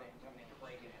nothing about it and coming in and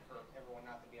breaking it for everyone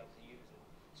not to be able to use it.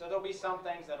 So there'll be some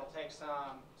things that'll take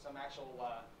some actual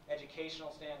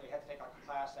educational stand. We have to take like a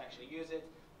class to actually use it,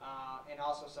 and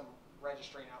also some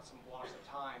registering out some blocks of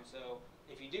time. So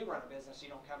if you do run a business,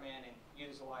 you don't come in and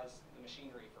utilize the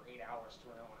machinery for 8 hours to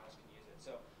where no one else can use it.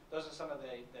 So those are some of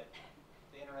the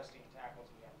interesting tackles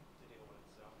we have to deal with.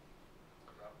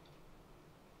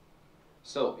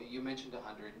 So you mentioned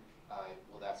 100.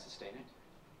 Will that sustain it?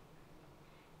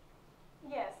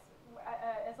 Yes,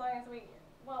 as long as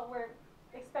we're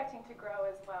expecting to grow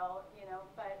as well,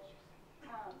 but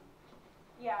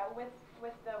yeah,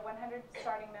 with the 100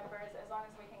 starting members, as long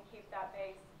as we can keep that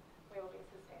base, we will be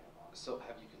sustainable. So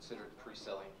have you considered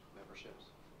pre-selling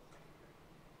memberships?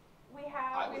 We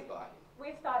have. I would buy.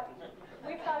 We've thought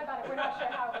about it. We're not sure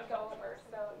how it would go over.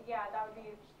 So yeah, that would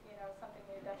be something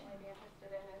we'd definitely be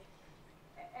interested in.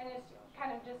 And it's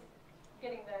kind of just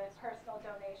getting the personal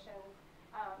donations.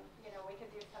 We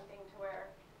could do something to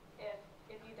where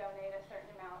if you donate a certain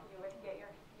amount, you would get your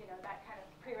that kind of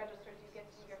pre-registers. You get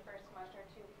to do your first month or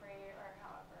 2 free, or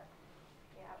however.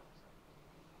 Yeah.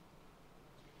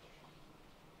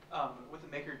 With the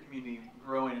maker community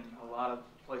growing in a lot of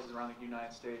places around the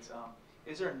United States,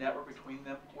 is there a network between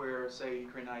them where, say, you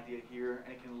create an idea here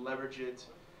and it can leverage it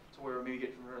to where maybe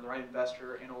get from the right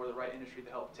investor and or the right industry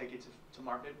to help take it to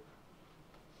market?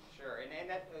 Sure, and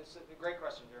that's a great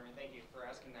question, Jeremy. Thank you for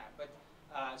asking that. But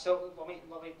so let me.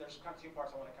 There's kind of 2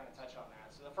 parts I want to kind of touch on that.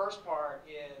 So the first part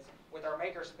is with our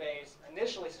makerspace.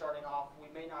 Initially, starting off, we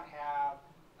may not have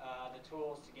the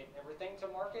tools to get everything to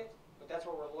market, but that's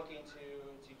what we're looking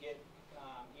to get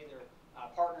either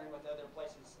partnering with other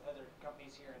places, other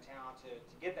companies here in town to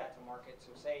get that to market.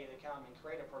 So say they come and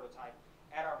create a prototype,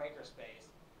 at our makerspace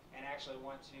and actually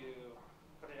want to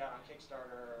put it out on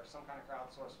Kickstarter or some kind of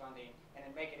crowdsource funding and then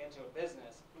make it into a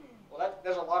business, well,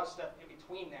 there's a lot of stuff in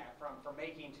between that from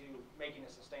making to making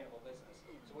a sustainable business.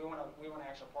 So we want to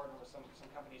actually partner with some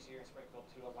companies here in Springfield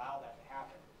to allow that to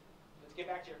happen. Let's get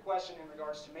back to your question in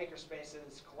regards to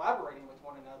makerspaces collaborating with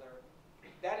one another.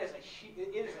 That is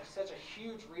such a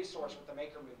huge resource with the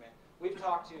maker movement. We've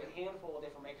talked to a handful of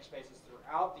different makerspaces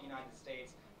throughout the United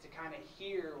States to kind of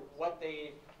hear what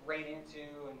they ran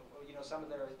into and some of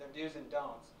their do's and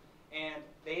don'ts. And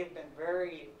they have been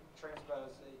very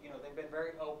transposed, they've been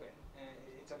very open. And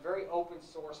it's a very open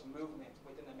source movement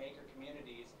within the maker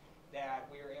communities that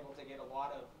we are able to get a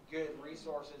lot of good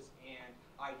resources and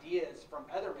ideas from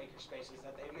other makerspaces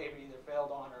that they maybe either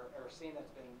failed on or seen that's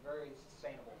been very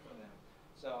sustainable for them.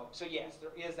 So yes,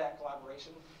 there is that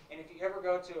collaboration. And if you ever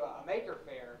go to a maker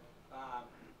fair,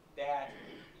 that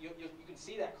you can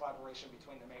see that collaboration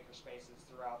between the maker spaces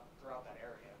throughout that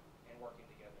area and working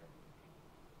together.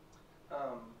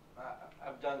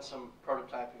 I've done some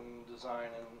prototyping, design,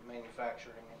 and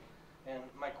manufacturing, and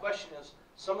my question is,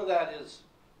 some of that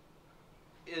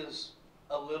is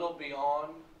a little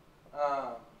beyond.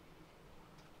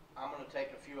 I'm going to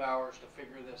take a few hours to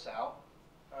figure this out.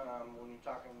 When you're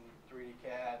talking 3D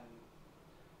CAD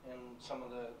and some of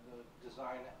the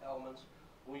design elements,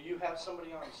 will you have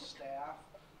somebody on staff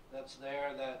that's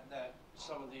there that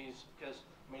some of these, because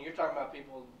I mean you're talking about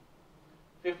people,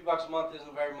 $50 a month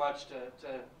isn't very much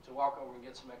to walk over and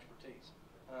get some expertise.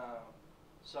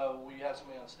 So will you have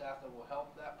somebody on staff that will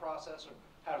help that process, or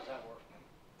how does that work?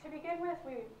 To begin with,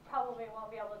 we probably won't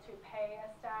be able to pay a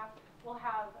staff. We'll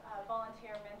have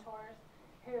volunteer mentors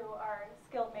who are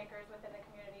skilled makers within the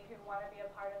community who want to be a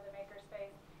part of the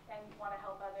makerspace and want to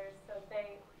help others. So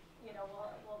they,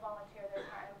 will volunteer their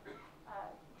time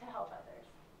to help others.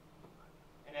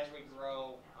 And as we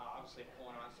grow, obviously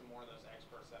pulling on some more of those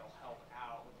experts that'll help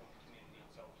out within the community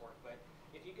and so forth. But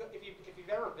if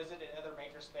you've ever visited other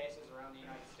makerspaces around the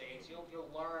United States,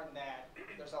 you'll learn that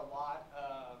there's a lot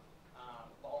of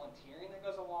volunteering that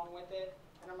goes along with it.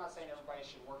 And I'm not saying everybody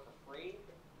should work for free,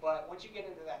 but once you get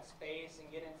into that space and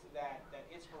get into that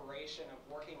inspiration of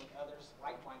working with others,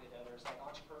 like-minded others, like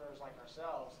entrepreneurs like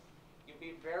ourselves, you'll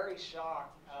be very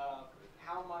shocked of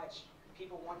how much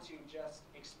people want to just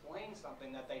explain something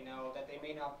that they know that they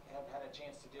may not have had a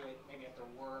chance to do it maybe at their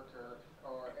work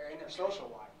or in their social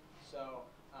life. So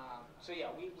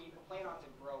yeah, we plan on to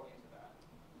grow into that.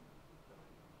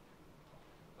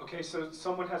 Okay, so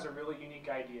someone has a really unique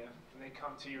idea, and they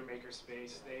come to your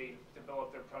makerspace, they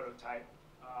develop their prototype.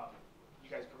 You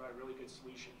guys provide a really good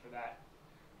solution for that.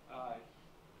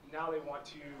 Now they want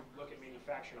to look at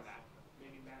manufacturing that,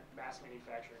 maybe mass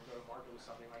manufacturing, go to market with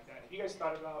something like that. Have you guys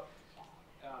thought about,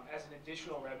 as an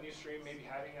additional revenue stream, maybe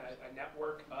having a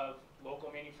network of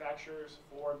local manufacturers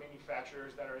or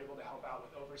manufacturers that are able to help out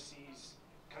with overseas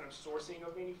kind of sourcing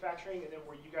of manufacturing, and then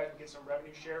where you guys would get some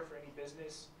revenue share for any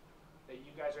business that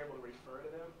you guys are able to refer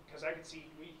to them? Because I can see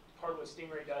part of what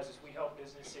Stingray does is we help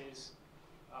businesses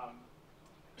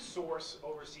source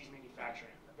overseas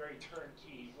manufacturing, very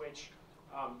turnkey, which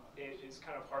is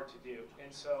kind of hard to do.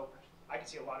 And so I can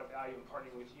see a lot of value in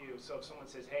partnering with you. So if someone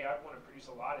says, hey, I want to produce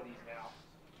a lot of these now,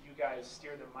 you guys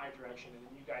steer them my direction, and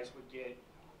then you guys would get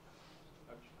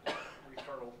a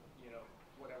referral,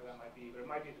 whatever that might be. But it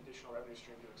might be an additional revenue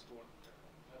stream to explore.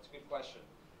 That's a good question.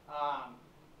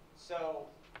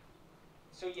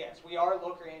 So yes, we are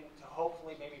looking to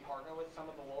hopefully maybe partner with some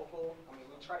of the local. I mean,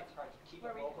 we try to keep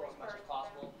it local as much as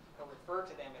possible, or refer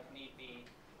to them if need be.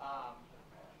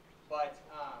 But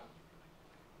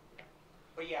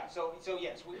yeah, so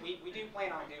yes, we do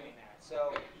plan on doing that.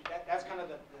 So that's kind of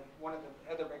one of the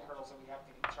other big hurdles that we have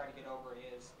to try to get over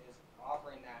is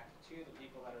offering that to the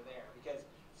people that are there, because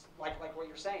like what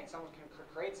you're saying, someone can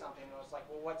create something and it's like,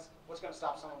 well, what's going to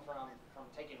stop someone from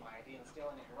taking my idea and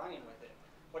stealing it and running with it?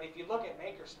 But if you look at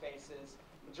makerspaces,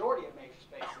 majority of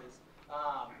makerspaces,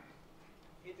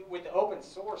 with the open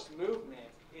source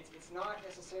movement, it's not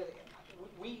necessarily.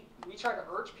 We try to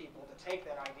urge people to take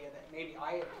that idea that maybe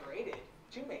I have created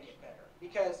to make it better.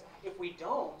 Because if we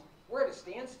don't, we're at a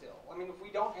standstill. I mean, if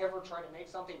we don't ever try to make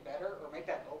something better or make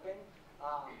that open,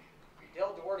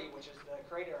 Dale Doherty, which is the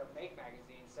creator of Make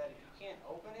Magazine, said if you can't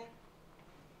open it,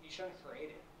 you shouldn't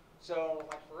create it. So,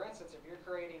 like for instance, if you're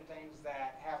creating things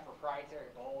that have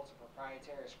proprietary bolts or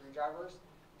proprietary screwdrivers,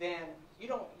 then you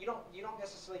don't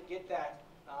necessarily get that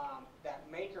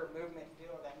maker movement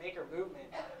feel, that maker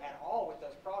movement at all with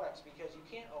those products, because you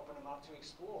can't open them up to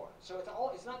explore. So it's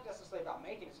not necessarily about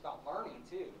making; it's about learning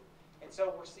too. And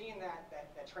so we're seeing that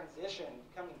transition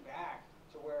coming back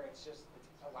to where it's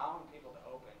allowing people to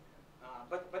open.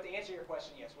 But to answer your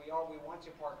question, yes, we want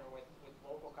to partner with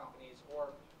local companies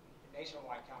or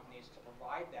nationwide companies to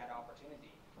provide that opportunity.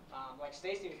 Like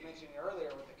Stacy was mentioning earlier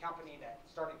with the company that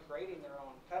started creating their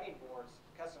own cutting boards,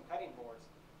 custom cutting boards,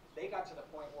 they got to the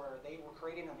point where they were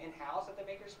creating them in-house at the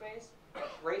makerspace,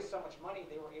 raised so much money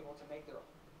they were able to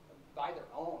buy their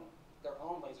own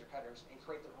laser cutters and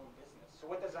create their own business. So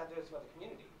what does that do for the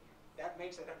community? That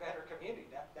makes it a better community.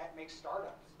 That makes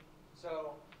startups.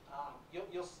 So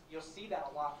you'll see that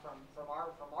a lot from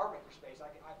our makerspace.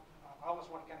 I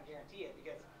almost want to kind of guarantee it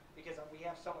because we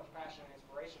have so much passion and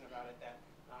inspiration about it that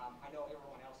I know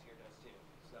everyone else here does too.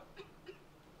 So,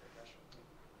 very special.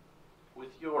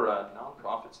 With your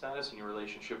nonprofit status and your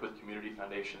relationship with Community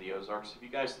Foundation of the Ozarks, have you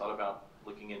guys thought about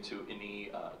looking into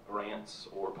any grants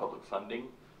or public funding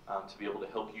to be able to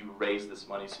help you raise this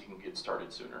money so you can get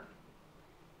started sooner?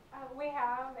 We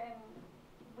have, and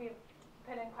we've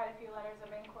put in quite a few letters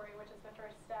of inquiry, which is the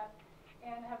first step,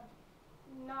 and have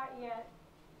not yet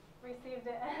received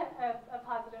a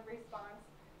positive response.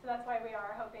 So that's why we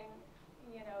are hoping,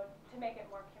 to make it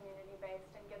more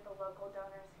community-based and get the local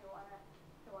donors who want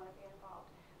to be involved.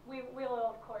 We will,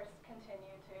 of course,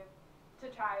 continue to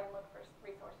try and look for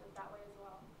resources that way as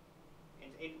well.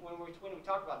 And when we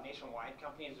talk about nationwide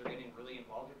companies that are getting really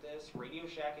involved with this, Radio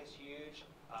Shack is huge,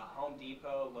 Home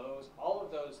Depot, Lowe's, all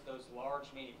of those large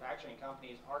manufacturing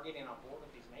companies are getting on board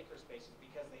with these makerspaces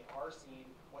because they are seeing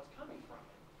what's coming from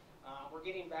it. We're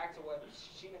getting back to what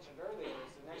she mentioned earlier,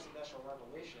 is the next industrial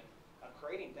revolution of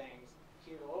creating things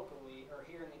here locally or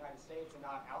here in the United States and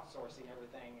not outsourcing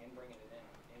everything and bringing it in.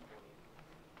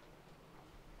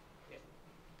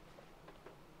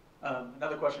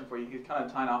 Another question for you, he's kind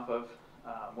of tying off of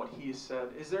what he said.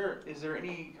 Is there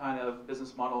any kind of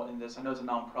business model in this? I know it's a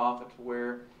nonprofit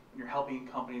where you're helping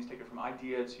companies take it from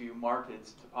idea to market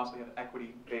to possibly have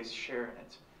equity-based share in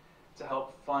it to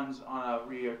help funds on a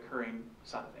reoccurring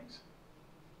side of things.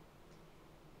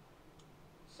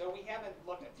 So we haven't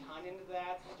looked a ton into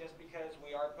that just because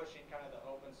we are pushing kind of the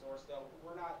open source still.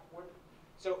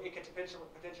 So it could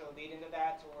potentially lead into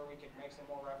that to where we could make some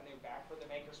more revenue back for the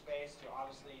makerspace to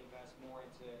obviously invest more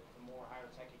into more higher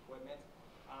tech equipment.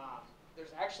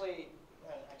 There's actually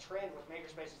a trend with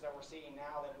makerspaces that we're seeing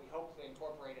now that we hope to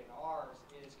incorporate in ours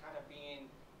is kind of being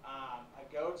a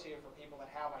go-to for people that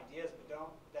have ideas but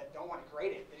don't want to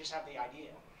create it. They just have the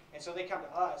idea. And so they come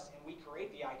to us and we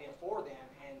create the idea for them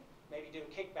and maybe do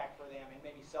a kickback for them and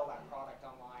maybe sell that product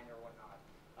online or whatnot.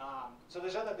 So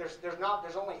there's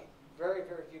only very,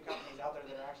 very few companies out there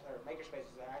that are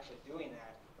makerspaces that are actually doing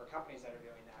that, or companies that are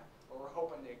doing that, but we're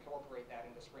hoping to incorporate that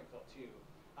into Springfield too.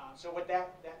 So what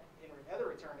that in other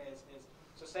return is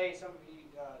so say some of the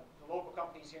local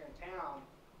companies here in town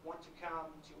want to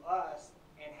come to us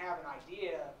and have an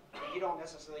idea, but you don't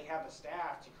necessarily have the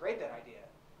staff to create that idea.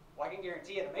 Well, I can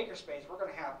guarantee at a makerspace we're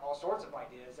going to have all sorts of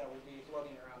ideas that will be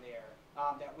floating around the air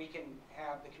that we can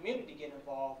have the community get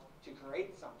involved to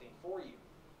create something for you.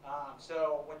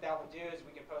 So what that would do is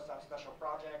we could post out special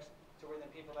projects to where the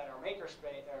people that are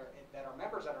makerspace or that are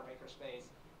members at our makerspace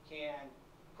can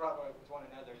collaborate with one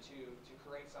another to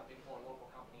create something for a local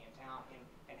company in town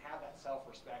and have that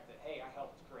self-respect that, hey, I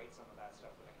helped create some of that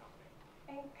stuff for the company.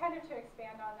 And kind of to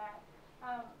expand on that,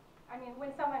 I mean,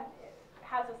 when someone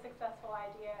has a successful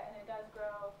idea and it does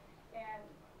grow, and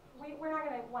we're not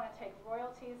going to want to take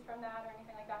royalties from that or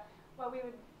anything like that. What we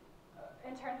would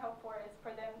in turn hope for is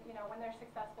for them, when they're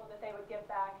successful, that they would give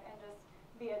back and just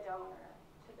be a donor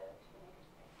to the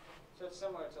makerspace. So it's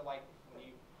similar to like when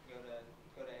you go to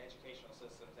educational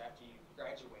systems after you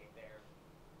graduate there.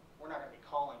 We're not going to be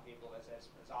calling people as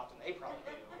often they probably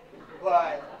do,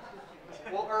 but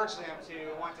we'll urge them to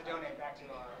want to donate back to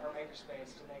our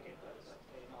makerspace to make it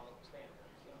expand.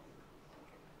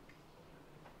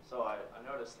 So I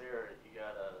noticed there you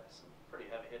got some pretty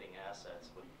heavy-hitting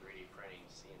assets with 3D printing,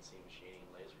 CNC machining,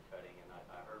 laser cutting, and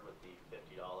I heard with the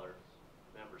 $50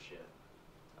 membership,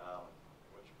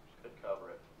 which could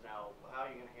cover it. Now, how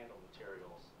are you going to handle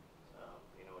materials?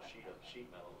 A sheet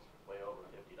metal is way over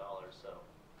 $50. So,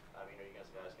 I mean, are you guys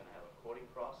going to have a quoting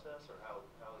process, or how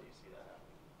do you see that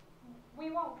happening? We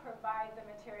won't provide the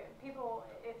material. People,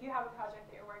 if you have a project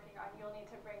that you're working on, you'll need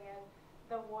to bring in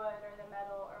the wood or the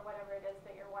metal or whatever it is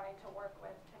that you're wanting to work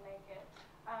with to make it.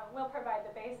 We'll provide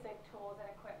the basic tools and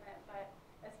equipment, but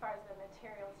as far as the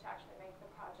materials to actually make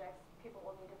the projects, people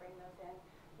will need to bring those in.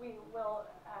 We will,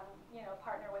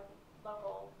 partner with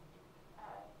local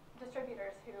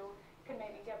distributors who can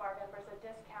maybe give our members a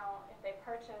discount if they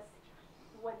purchase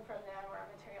wood from them or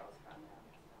materials from them.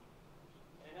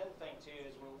 And another thing too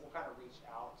is we'll kind of reach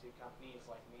out to companies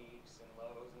like Meeks and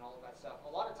Lowe's and all of that stuff.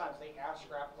 A lot of times they have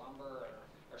scrap lumber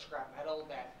or scrap metal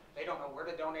that they don't know where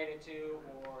to donate it to,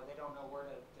 or they don't know where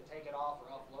to take it off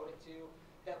or offload it to,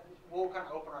 that we'll kind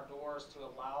of open our doors to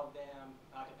allow them,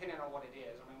 depending on what it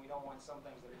is. I mean, we don't want some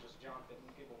things that are just junk that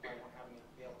people probably won't have any,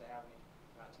 be able to have any,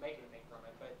 to make anything from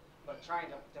it. But trying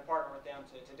to partner with them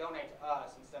to donate to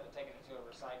us instead of taking it to a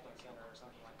recycling center or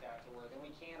something like that, to where then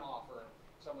we can offer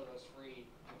some of those free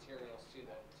materials to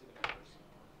the members.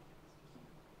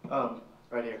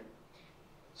 Right here.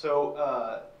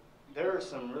 So there are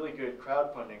some really good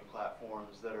crowdfunding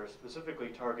platforms that are specifically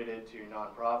targeted to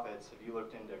nonprofits. Have you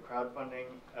looked into crowdfunding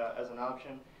as an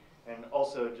option? And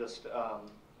also just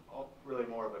really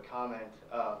more of a comment.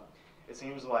 It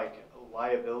seems like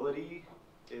liability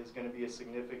is going to be a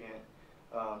significant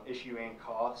issue and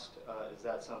cost. Is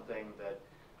that something that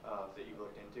that you've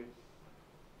looked into?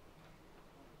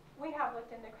 We have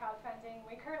looked into crowdfunding.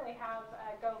 We currently have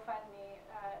a GoFundMe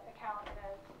account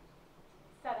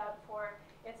set up for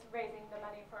it's raising the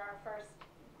money for our first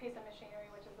piece of machinery,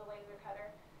 which is the laser cutter.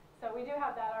 So we do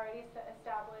have that already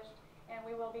established, and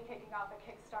we will be kicking off a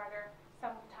Kickstarter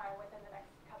sometime within the next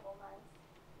couple months.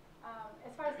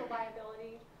 As far as the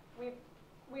liability,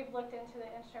 we've looked into the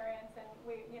insurance, and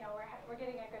we're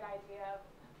getting a good idea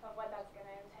of what that's going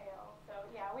to entail. So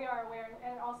yeah, we are aware,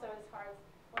 and also as far as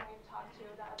when we've talked to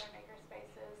the other maker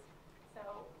spaces, so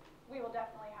we will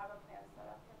definitely have a plan set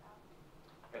up for that.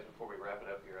 Guys, before we wrap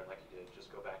it up here, I'd like you to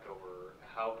just go back over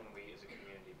how can we as a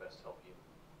community best help you?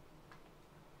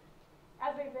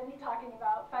 As we've been talking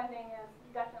about, funding is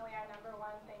definitely our #1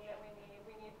 thing that we need.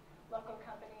 We need local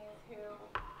companies who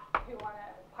want to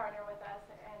partner with us,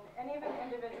 and even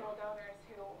individual donors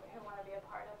who want to be a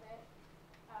part of it.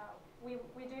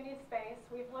 We do need space.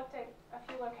 We've looked at a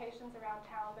few locations around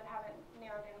town but haven't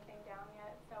narrowed anything down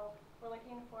yet. So we're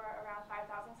looking for around 5,000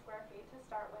 square feet to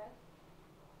start with.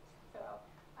 So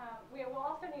we will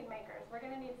also need makers. We're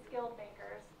going to need skilled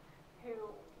makers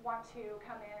who want to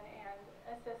come in and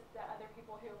assist the other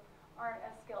people who aren't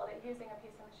as skilled at using a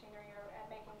piece of machinery or at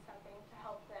making something to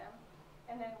help them.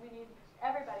 And then we need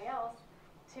everybody else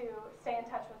to stay in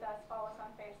touch with us, follow us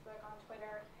on Facebook, on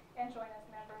Twitter, and join as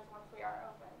members once we are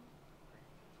open.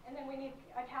 And then we need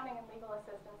accounting and legal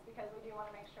assistance because we do want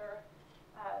to make sure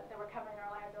that we're covering our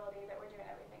liability, that we're doing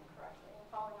everything correctly and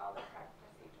following all the correct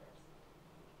procedures.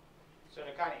 So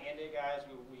to kind of end it, guys,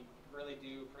 we really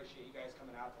do appreciate you guys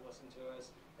coming out to listen to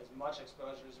us. As much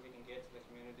exposure as we can get to the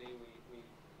community,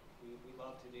 we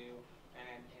love to do,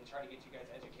 and try to get you guys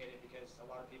educated, because a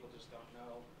lot of people just don't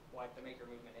know what the maker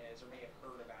movement is, or may have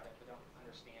heard about it but don't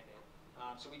understand it.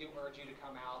 So we do urge you to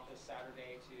come out this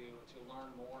Saturday to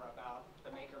learn more about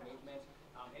the maker movement.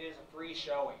 It is a free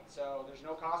showing, so there's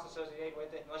no cost associated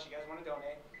with it unless you guys want to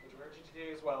donate, which we urge you to do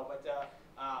as well. But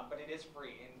it is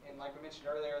free, and like we mentioned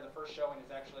earlier, the first showing is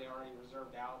actually already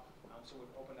reserved out. So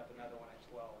we've opened up another one as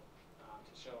well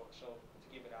to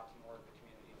give it out to more of the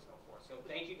community and so forth. So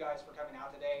thank you guys for coming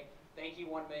out today. Thank you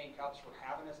 1 Million Cups for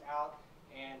having us out.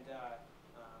 And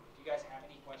if you guys have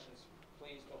any questions,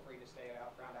 please feel free to stay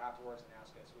around afterwards and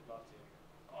ask us. We'd love to.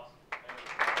 Awesome.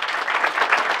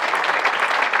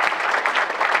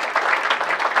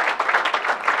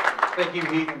 Thank you,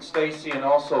 Heath and Stacy, and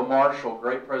also Marshall.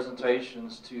 Great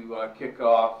presentations to kick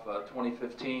off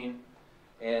 2015.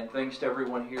 And thanks to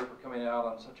everyone here for coming out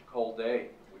on such a cold day.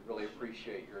 We really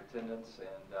appreciate your attendance.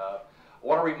 And I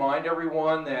want to remind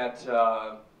everyone that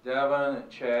Devin and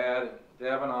Chad and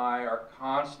Deb and I are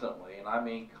constantly, and I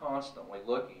mean constantly,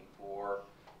 looking for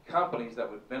companies that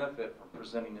would benefit from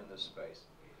presenting in this space.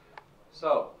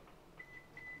 So,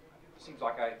 it seems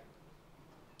like I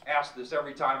ask this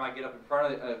every time I get up in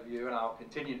front of you, and I'll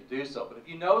continue to do so. But if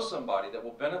you know somebody that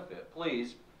will benefit,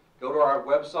 please go to our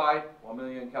website, 1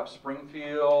 Million Cups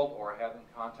Springfield, or have them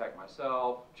contact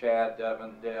myself, Chad,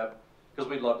 Devin, Deb, because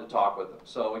we'd love to talk with them.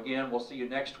 So again, we'll see you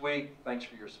next week. Thanks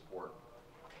for your support.